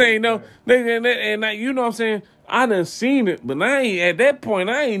back. Niggas ain't no, and you know what I'm saying? I done seen it, but at that point,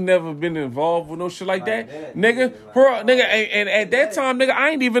 I ain't never been involved with no shit like that. Nigga, and at that time, nigga, I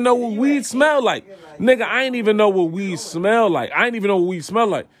ain't even know what weed smelled like. Nigga, I ain't even know what weed smelled like.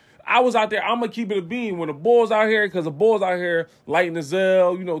 I was out there, I'm gonna keep it a bean. When the boys out here, because the boys out here lighting the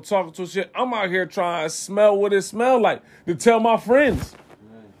Zell, you know, talking to shit, I'm out here trying to smell what it smelled like to tell my friends.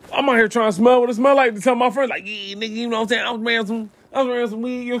 I'm out here trying to smell what it smell like to tell my friends, like, yeah, nigga, you know what I'm saying? I was wearing some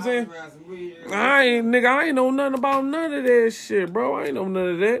weed, you know what I'm saying? I ain't know nothing about none of that shit, bro. I ain't know none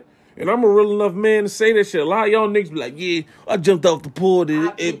of that. And I'm a real enough man to say that shit. A lot of y'all niggas be like, yeah, I jumped off the pool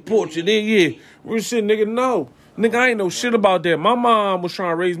at Portrait, yeah. Real shit, nigga, no. Nigga, I ain't know shit about that. My mom was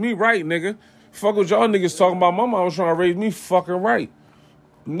trying to raise me right, nigga. Fuck what y'all niggas talking about. My mom was trying to raise me fucking right.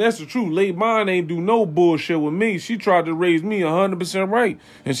 And that's the truth. Late mine ain't do no bullshit with me. She tried to raise me 100% right.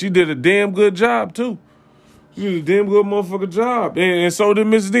 And she did a damn good job, too. She did a damn good motherfucking job. And so did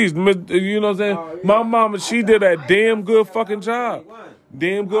Miss D. You know what I'm saying? Oh, yeah. My mama, she did a damn good fucking job.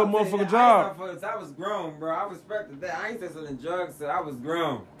 Damn good motherfucking job. I was grown, bro. I respected that. I ain't selling drugs till I was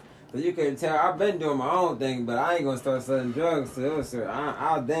grown. So you can tell I've been doing my own thing, but I ain't gonna start selling drugs. So it was,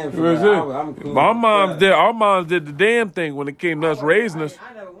 I'll damn sure. I'm cool. Our moms did the damn thing when it came to us raising us.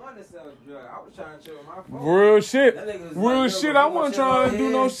 I never wanted to sell drugs. I was trying to chill with my phone. Real shit. I wasn't trying to do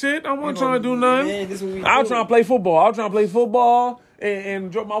no shit. I wasn't trying to do nothing. I was trying to play football. And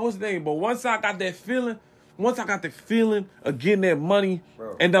drop my what's the name. But once I got that feeling of getting that money,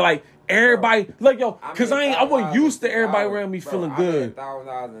 bro, and then like everybody, look, yo, cause I wasn't used to everybody around me feeling good. I made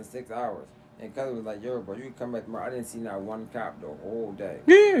 $1,000 in 6 hours, and cause it was like, yo, bro, you can come back tomorrow. I didn't see not one cop the whole day.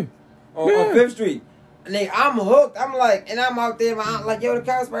 Yeah. On 5th Street. And then I'm hooked. I'm like, and I'm out there, my aunt like, yo, the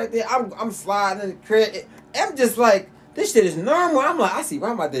cops right there. I'm sliding in the crib. I'm just like, this shit is normal. I'm like, I see why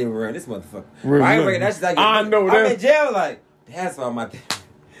I'm out there around this motherfucker. Really? I know that. I'm in jail, like, that's why I'm out there.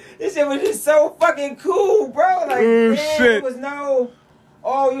 This shit was just so fucking cool, bro. Like, shit. It was no,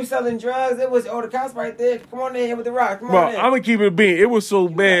 you selling drugs. It was, the cops right there. Come on in here with the rock. Come on in. I'm going to keep it a bean. It was so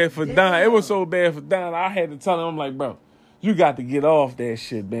bad for Don. It was so bad for Don. I had to tell him, I'm like, bro, you got to get off that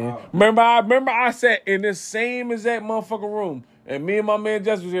shit, man. Remember I sat in this same exact motherfucking room, and me and my man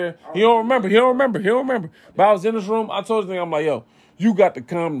Jess was here. He don't remember. But I was in this room. I told this nigga, I'm like, yo, you got to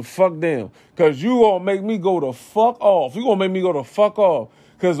calm the fuck down, because you going to make me go the fuck off. You going to make me go the fuck off.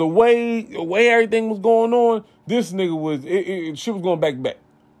 Because the way everything was going on, this nigga was, she was going back to back.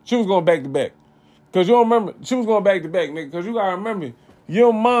 She was going back to back. Because you don't remember, she was going back to back, nigga. Because you got to remember,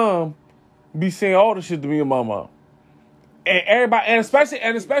 your mom be saying all the shit to me and my mom. And everybody, and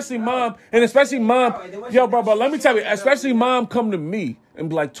especially mom, yo, bro, let me tell you, especially mom come to me and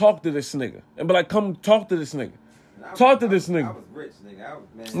be like, talk to this nigga. And be like, come talk to this nigga. Talk to this nigga. I was rich,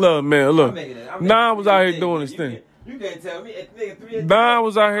 nigga. Look. Nah, I was out here doing this thing. You can't tell me. Nigga, 3 Don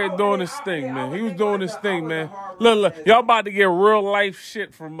was out here doing his thing, man. He was doing his thing, man. Look, y'all about to get real life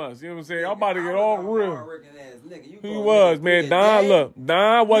shit from us. You know what I'm saying? Y'all about to get all real. He was, man. Don, look.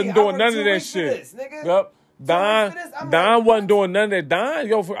 Don wasn't doing none of that shit. Yup. Don wasn't doing none of that. Don,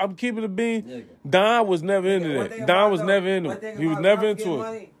 yo, I'm keeping it being. Don was never into that. Don was never into it. He was never into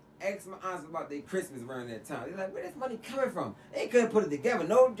it. Ask my aunts about their Christmas around that time. They're like, where this money coming from? They couldn't put it together.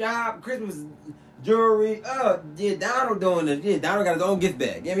 No job, Christmas jewelry. Yeah, Donald doing this. Yeah, Donald got his own gift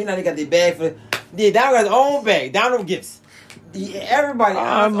bag. Yeah, you know they got their bag for. Yeah, Donald got his own bag. Donald gifts. Yeah, everybody.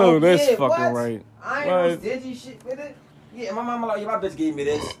 I know that's fucking right. I ain't no stingy shit with it. Yeah, my mama like, yeah, my bitch gave me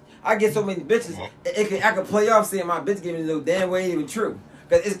this. I get so many bitches. I could play off saying my bitch gave me this no damn way even true.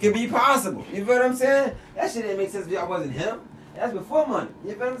 Cause it could be possible. You feel what I'm saying? That shit didn't make sense if I wasn't him. That's before money.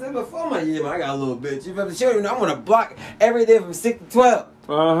 You feel what I'm saying? Before money. Yeah, man, I got a little bitch. You feel what I'm saying? I'm on a block every day from 6 to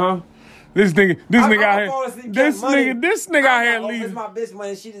 12. This nigga out here. This nigga out here leaving. It's my bitch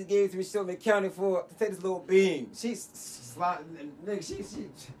money. She just gave it to me. She told me accounting for to take this little bean. She's sliding. Nigga,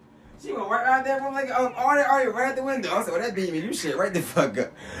 she went right out there. I'm like, already right out the window. I said, well, that bean me. You shit right the fuck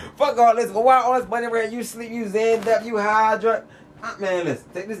up. Fuck all this. Why all this money where you sleep, you zanned up, you high, drunk. Man, listen,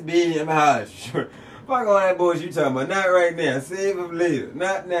 take this bean. I'm high. Sure. Fuck all that bullshit you talking about. Not right now. Save him later.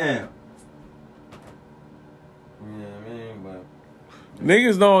 Not now. Yeah, man, but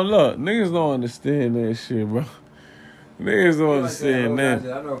niggas don't understand that shit, bro. Niggas don't understand that.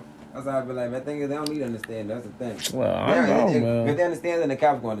 I know. That's how I be like, man, thing is, they don't need to understand. That's the thing. Well, I know, man. If they understand, then the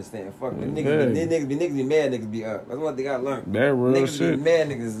cops gonna understand. Fuck them. Niggas be mad, niggas be up. That's what they gotta learn. That real niggas shit. Be mad,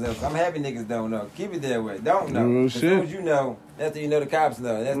 niggas is up. I'm happy niggas don't know. Keep it that way. Don't know. Real as shit. soon as you know, that's when you know the cops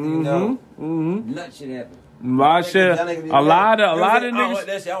know. That's when you know. Nut shit happen. A lot of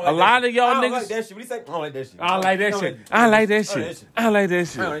niggas, a lot of y'all niggas. Like that shit. What do you say? I don't like that shit. I don't like that shit. I don't like that shit. I don't like that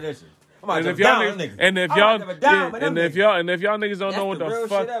shit. I don't like that shit. And if y'all niggas don't know what the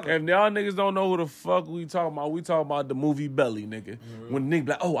fuck, if y'all niggas don't know who the fuck we talking about the movie Belly, nigga. When niggas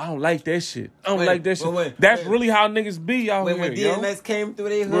be like, oh, I don't like that shit. I don't like that shit. That's really how niggas be out here. When DMX came through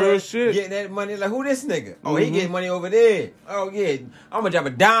their hood, getting that money, like, who this nigga? Oh, he getting money over there. Oh, yeah. I'm gonna drop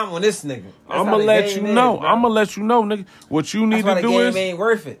a dime on this nigga. I'm gonna let you know. I'm gonna let you know, nigga. What you need to do is, the game ain't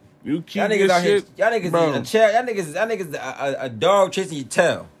worth it. You keep this shit. Y'all niggas a dog chasing your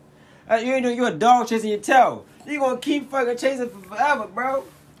tail. You a dog chasing your tail. You gonna keep fucking chasing for forever, bro.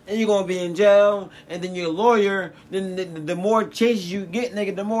 And you gonna be in jail. And then you're a lawyer. Then the more chases you get,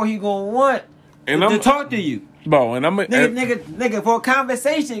 nigga, the more he gonna want to talk to you. Bro, and nigga, for a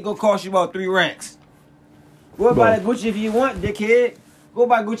conversation, it gonna cost you about 3 racks. Go buy the Gucci if you want, dickhead. Go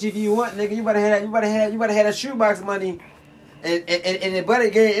buy Gucci if you want, nigga. You better have that shoebox money. And it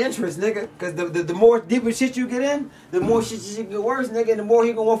better gain interest, nigga. Cause the more deeper shit you get in, the more shit get worse, nigga. And the more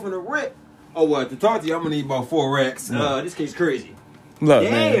he gonna want from the rip. Oh, what? To talk to you, I'm gonna need about 4 racks. This case crazy. Look,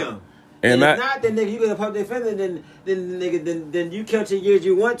 damn. Man. And if not, then nigga, you gonna public defender, then you count your years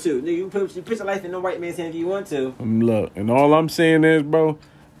you want to. Nigga, you put your life in no white man's hand if you want to. Look, and all I'm saying is, bro,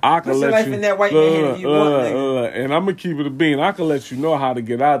 I can let you. Put your life in that white man's hand if you want, nigga. And I'm gonna keep it a bean. I can let you know how to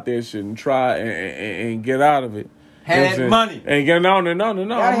get out there shit and try and get out of it. Have that money. And get no. I'm gonna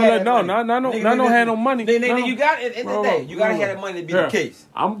let no have no money. You got it in the day. You gotta have that money to be the case.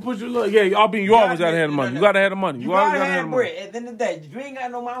 I'm gonna put you look. Yeah, you always gotta have the money. You gotta have the money. You always gotta have the money. At the end of the day, you ain't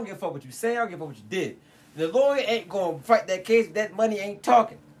got no money. I don't give a fuck what you say. I don't give a fuck what you did. The lawyer ain't gonna fight that case. That money ain't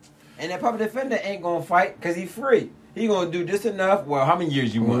talking, and that public defender ain't gonna fight because he's free. He gonna do just enough. Well, how many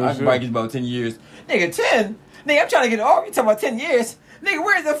years you want? I can probably get about 10 years. Nigga, 10. Nigga, I'm trying to get it off. You talking about 10 years? Nigga,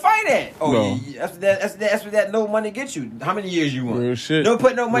 where's the fight at? Oh, no. Yeah, that's what that no money gets you. How many years you want? Real shit. Don't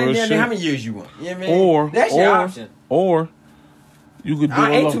put no money in there. How many years you want? You know what I mean? That's your option. Or you could do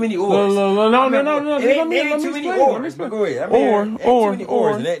ain't too many ors. No. Ain't too many ors. Go ahead.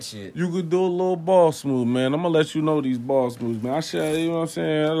 Or that shit. You could do a little ball smooth, man. I'm gonna let you know these ball smooths, man. You know what I'm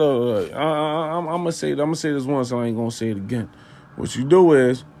saying? Look, I'm gonna say this once, so I ain't gonna say it again. What you do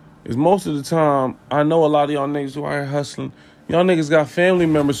is most of the time, I know a lot of y'all niggas who are hustling. Y'all niggas got family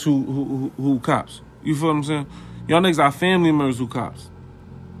members who cops. You feel what I'm saying? Y'all niggas got family members who cops.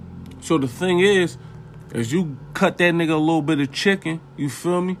 So the thing is you cut that nigga a little bit of chicken. You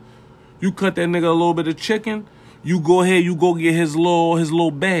feel me? You cut that nigga a little bit of chicken. You go ahead. You go get his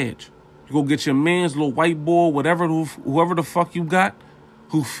little badge. You go get your man's little white boy, whoever the fuck you got,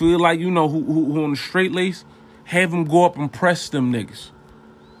 who feel like who on the straight lace. Have him go up and press them niggas.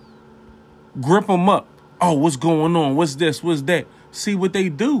 Grip them up. Oh, what's going on? What's this? What's that? See what they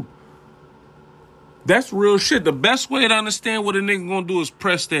do. That's real shit. The best way to understand what a nigga gonna do is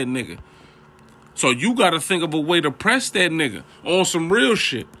press that nigga. So you gotta think of a way to press that nigga on some real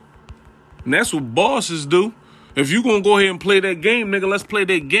shit. And that's what bosses do. If you gonna go ahead and play that game, nigga, let's play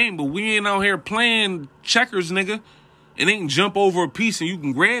that game. But we ain't out here playing checkers, nigga. It ain't jump over a piece and you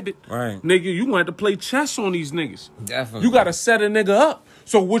can grab it. Right. Nigga, you gonna have to play chess on these niggas. Definitely. You gotta set a nigga up.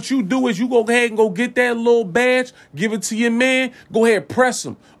 So what you do is you go ahead and go get that little badge, give it to your man, go ahead and press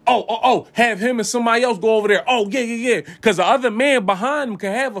him. Oh, have him and somebody else go over there. Oh, yeah. Because the other man behind him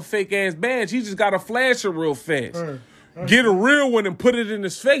can have a fake-ass badge. He just got to flash it real fast. Get a real one and put it in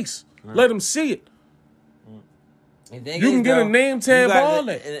his face. Let him see it. You can get a name tag, all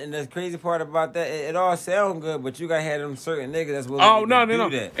that. And the crazy part about that, it all sounds good, but you got to have them certain niggas that's willing to do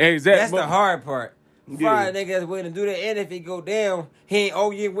that. Exactly. That's the hard part. Find a nigga that's willing to do that, and if he go down, he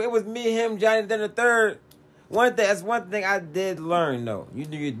ain't, it was me, him, Johnny, then the third. That's one thing I did learn, though. You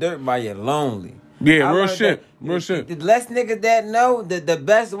do your dirt by your lonely. Yeah, real shit. Real shit. The less niggas that know, the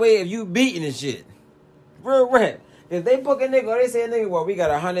best way of you beating the shit. Real rap. If they book a nigga or they say a nigga, well, we got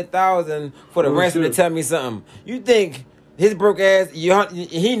 100,000 for the ransom to tell me something. You think his broke ass,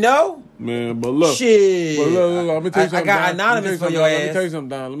 he know? Man, but look. Shit. But look, let me tell you something. I got anonymous for your ass. Let me tell you something,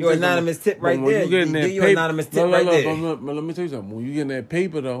 Don. Your anonymous tip right there. You your anonymous tip right there. Let me tell you something. When you get in that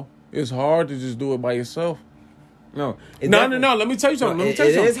paper, though, it's hard to just do it by yourself. No. Let me tell you something. It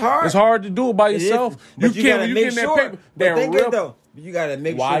is hard. It's hard to do it by yourself. But you gotta make sure. But think it though. You gotta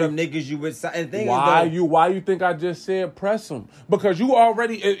make sure them niggas you with. Why you think I just said press them? Because you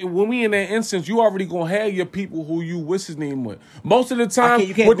already, when we in that instance, you already gonna have your people who you what's his name with. Most of the time,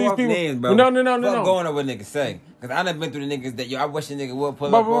 you can't with go these off people, names, bro. No. Fuck going on what niggas say. Because I done been through the niggas that I wish a nigga would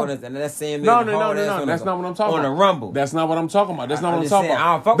pull up on us, and that's saying no. That's not what I'm talking about. On a rumble. That's not what I'm talking about. That's not what I'm talking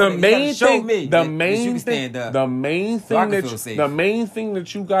about. The main thing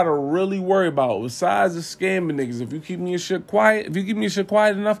that you gotta really worry about, besides the scamming niggas, if you keep your shit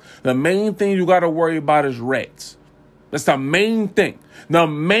quiet enough, the main thing you gotta worry about is rats. That's the main thing. The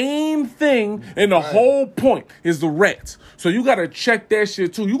main thing and the whole point is the rats. So you gotta check that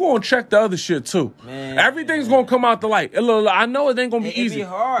shit too. You gonna check the other shit too. Man, everything's gonna come out the light. I know it ain't gonna be easy, be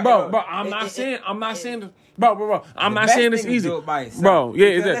hard, bro. But I'm not saying it's easy, bro.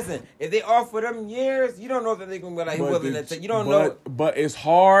 Yeah, listen, if they offer them years, you don't know if they're gonna be like willing to take. You don't know. But it's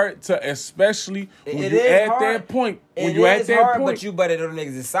hard to, especially when you at that point. When you at that point, but you better them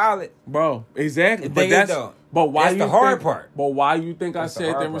niggas is solid, bro. Exactly. But that's the hard part. But why you think I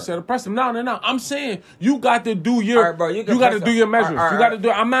said that instead of pressing? No. I'm saying you got to do your. You got to do your measures. You got to do.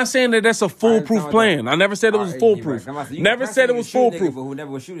 I'm not saying that that's a foolproof plan. I never said it was foolproof. Never said it was foolproof. Who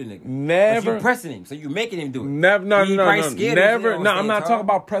never was shooting nigga. Never. You pressing him, so you making him do it. Never. No. Never. No, I'm not talking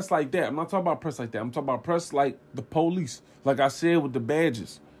about press like that. I'm talking about press like the police. Like I said with the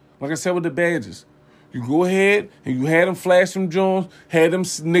badges. You go ahead and you had them flash them Jones, had them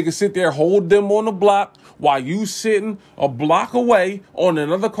niggas sit there, hold them on the block while you sitting a block away on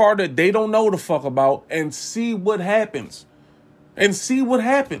another car that they don't know the fuck about and see what happens. I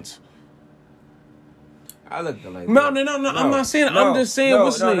looked like No. I'm not saying. I'm just saying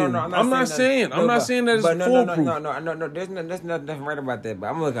what's name. I'm not saying that it's foolproof. No. There's nothing right about that. But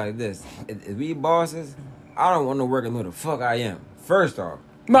I'm looking like this. If we bosses, I don't want to work and who the fuck I am. First off.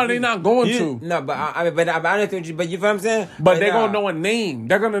 No, they're not going to. No, but I don't think you. But you feel what I'm saying? But they're gonna know a name.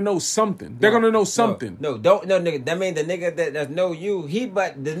 They're gonna know something. They're gonna know something. No, nigga. That means the nigga that know you.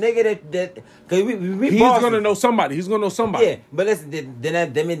 But the nigga that because we he's bosses. Gonna know somebody. He's gonna know somebody. Yeah, but listen.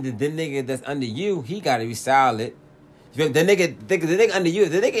 Then that means the nigga that's under you, he gotta be solid. The nigga under you,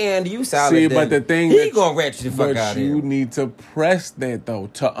 the nigga ain't under you solid. See, but the thing he gonna ratchet the fuck out of you. Need to press that though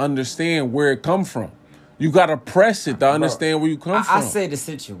to understand where it come from. You gotta press it to understand where you come from. I say the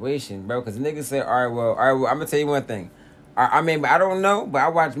situation, bro, because niggas say, all right, well, I'm gonna tell you one thing. I mean, I don't know, but I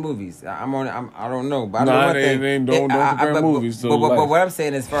watch movies. I don't know, but I know one thing. Don't compare movies. But what I'm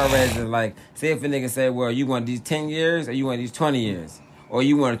saying as far as is like, say if a nigga say, well, you want these 10 years or you want these 20 years? Or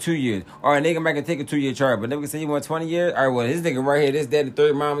you want 2 years. Or a nigga might can take a 2-year charge. But nigga say you want 20 years. All right, well, this nigga right here, this, that, the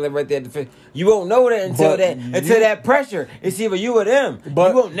third mom live right there. You won't know that until that pressure. It's either you or them.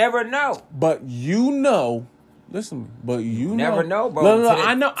 But you won't never know. But you know. Listen, but you never know, bro. No,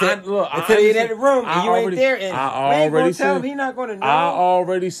 I know. Until you're in the room and you ain't there, and I already said him, he not gonna know. I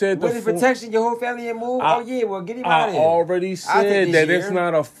already said with his protection, your whole family and move. Well, get him out of here. I already said that it's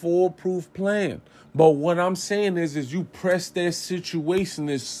not a foolproof plan. But what I'm saying is you press that situation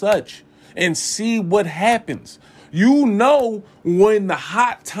as such and see what happens. You know when the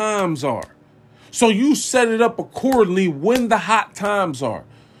hot times are, so you set it up accordingly when the hot times are.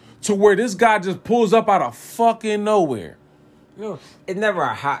 To where this guy just pulls up out of fucking nowhere. No, it's never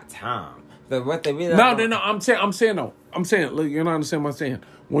a hot time. But what they really No. I'm saying, look, you don't understand what I'm saying.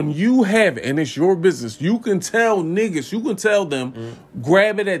 When you have it and it's your business, you can tell niggas, you can tell them,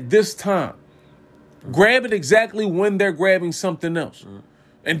 grab it at this time. Grab it exactly when they're grabbing something else.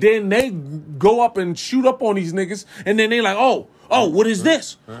 And then they go up and shoot up on these niggas, and then they like, oh, what is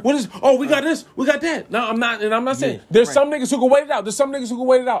this? What is? Oh, we got this, we got that. No, I'm not saying there's some niggas who can wait it out. There's some niggas who can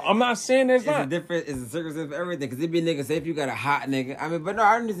wait it out. I'm not saying there's not. It's a circumstance for everything. Because it be niggas, say if you got a hot nigga, I mean, but no,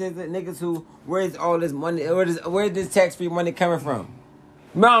 I understand that niggas who, where's all this money, where's this tax-free money coming from?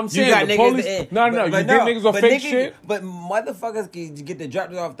 No, I'm saying the police. You get niggas on fake shit. But motherfuckers can get the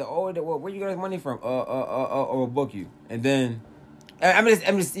drop off the old. Where you got this money from? Or book you, and then. I'm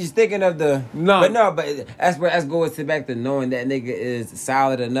just thinking of the but that's where that's goes back to knowing that nigga is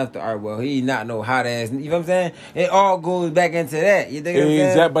solid enough to he not no hot ass. You know what I'm saying? It all goes back into that. You think what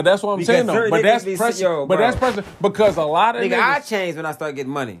I'm saying? But that's what I'm saying though. But that's pressure. But that's pressure because a lot of niggas. I changed when I started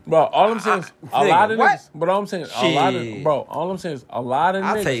getting money. Bro, all I'm saying is a lot of niggas. But all I'm saying is a lot of all I'm saying is a lot of niggas.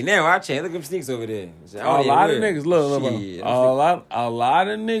 I'll tell you now, I changed. Look at them sneaks over there. A lot of niggas. Look. A lot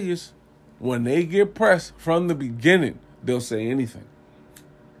of niggas when they get pressed from the beginning, they'll say anything.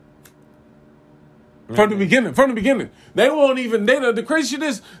 From the beginning. They won't even, the crazy shit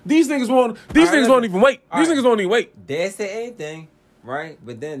is, these niggas won't even wait. These niggas won't even wait. They say anything, right?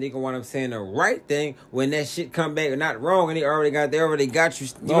 But then they gonna want them saying the right thing when that shit come back not wrong and they already got you.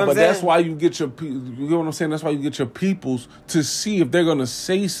 No, but that's why you get you know what I'm saying? That's why you get your peoples to see if they're gonna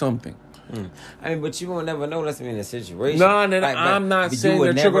say something. I mean, but you won't never know unless I'm in a situation. No, I'm not saying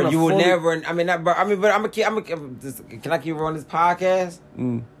that you're gonna. You will never. I mean, but I'm gonna keep. Can I keep on this podcast?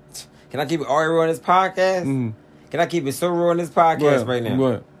 Can I keep it all real on this podcast? Can I keep it so real on this podcast right now?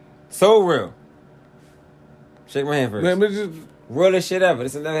 What? So real. Shake my hand first. Realest shit ever.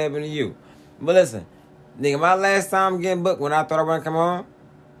 This will never happen to you. But listen, nigga, my last time getting booked when I thought I wasn't come home,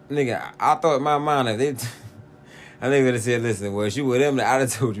 nigga, I thought in my mind I think they would have said, listen, well, she with them, I'd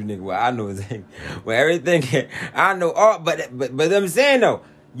have told you, nigga, well, I know everything. Well, everything, I know all, but I'm saying though,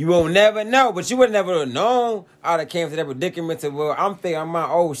 you won't never know, but you would never have known. I'd have came to that predicament to where I'm thinking, I'm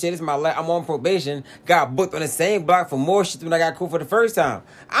on probation, got booked on the same block for more shit when I got cool for the first time.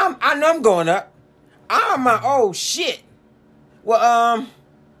 I know I'm going up. I'm my shit. Well,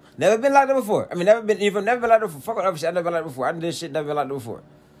 never been like that before. I mean, never been like that before. Fuck other shit, I never been like that before. I did this shit, never been like that before. You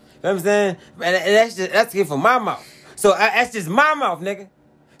know what I'm saying? And that's getting from my mouth. So that's just my mouth, nigga.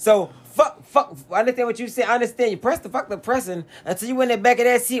 So fuck. I understand what you say. I understand you press the pressing until you in the back of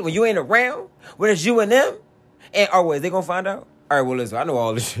that seat when you ain't around. When it's you and them. And is they gonna find out? All right, well listen, I know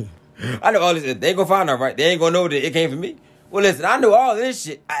all this shit. I know all this shit. They ain't gonna find out, right? They ain't gonna know that it came from me. Well, listen, I know all this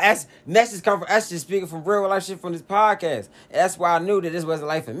shit. That's just speaking from real life shit from this podcast. And that's why I knew that this wasn't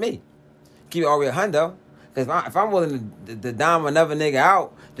life for me. Keep it all real hundo. Because if I'm willing to dime another nigga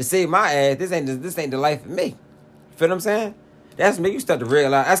out to save my ass, this ain't the life for me. You feel what I'm saying? That's me. You start to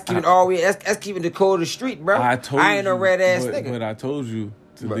realize that's keeping that's keeping the code of the street, bro. I ain't no red ass nigga. But I told you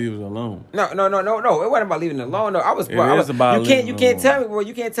to leave it alone. No. It wasn't about leaving it alone. No, you can't tell me, bro.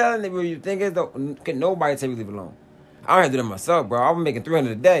 You can't tell me what you think is though. Can nobody tell me to leave it alone? I don't have to do that myself, bro. I'm making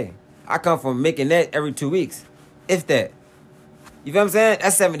 $300 a day. I come from making that every 2 weeks, if that. You feel what I'm saying?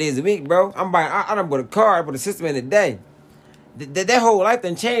 That's 7 days a week, bro. I'm buying. I done bought a car. I bought a system in a day. That whole life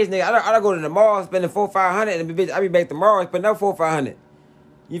done changed, nigga. I don't go to the mall spending $400-$500 and I be back tomorrow spending another $400-$500.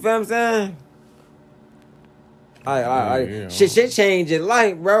 You feel what I'm saying? Shit changing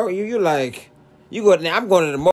life, bro. You like you go now. I'm going to the mall.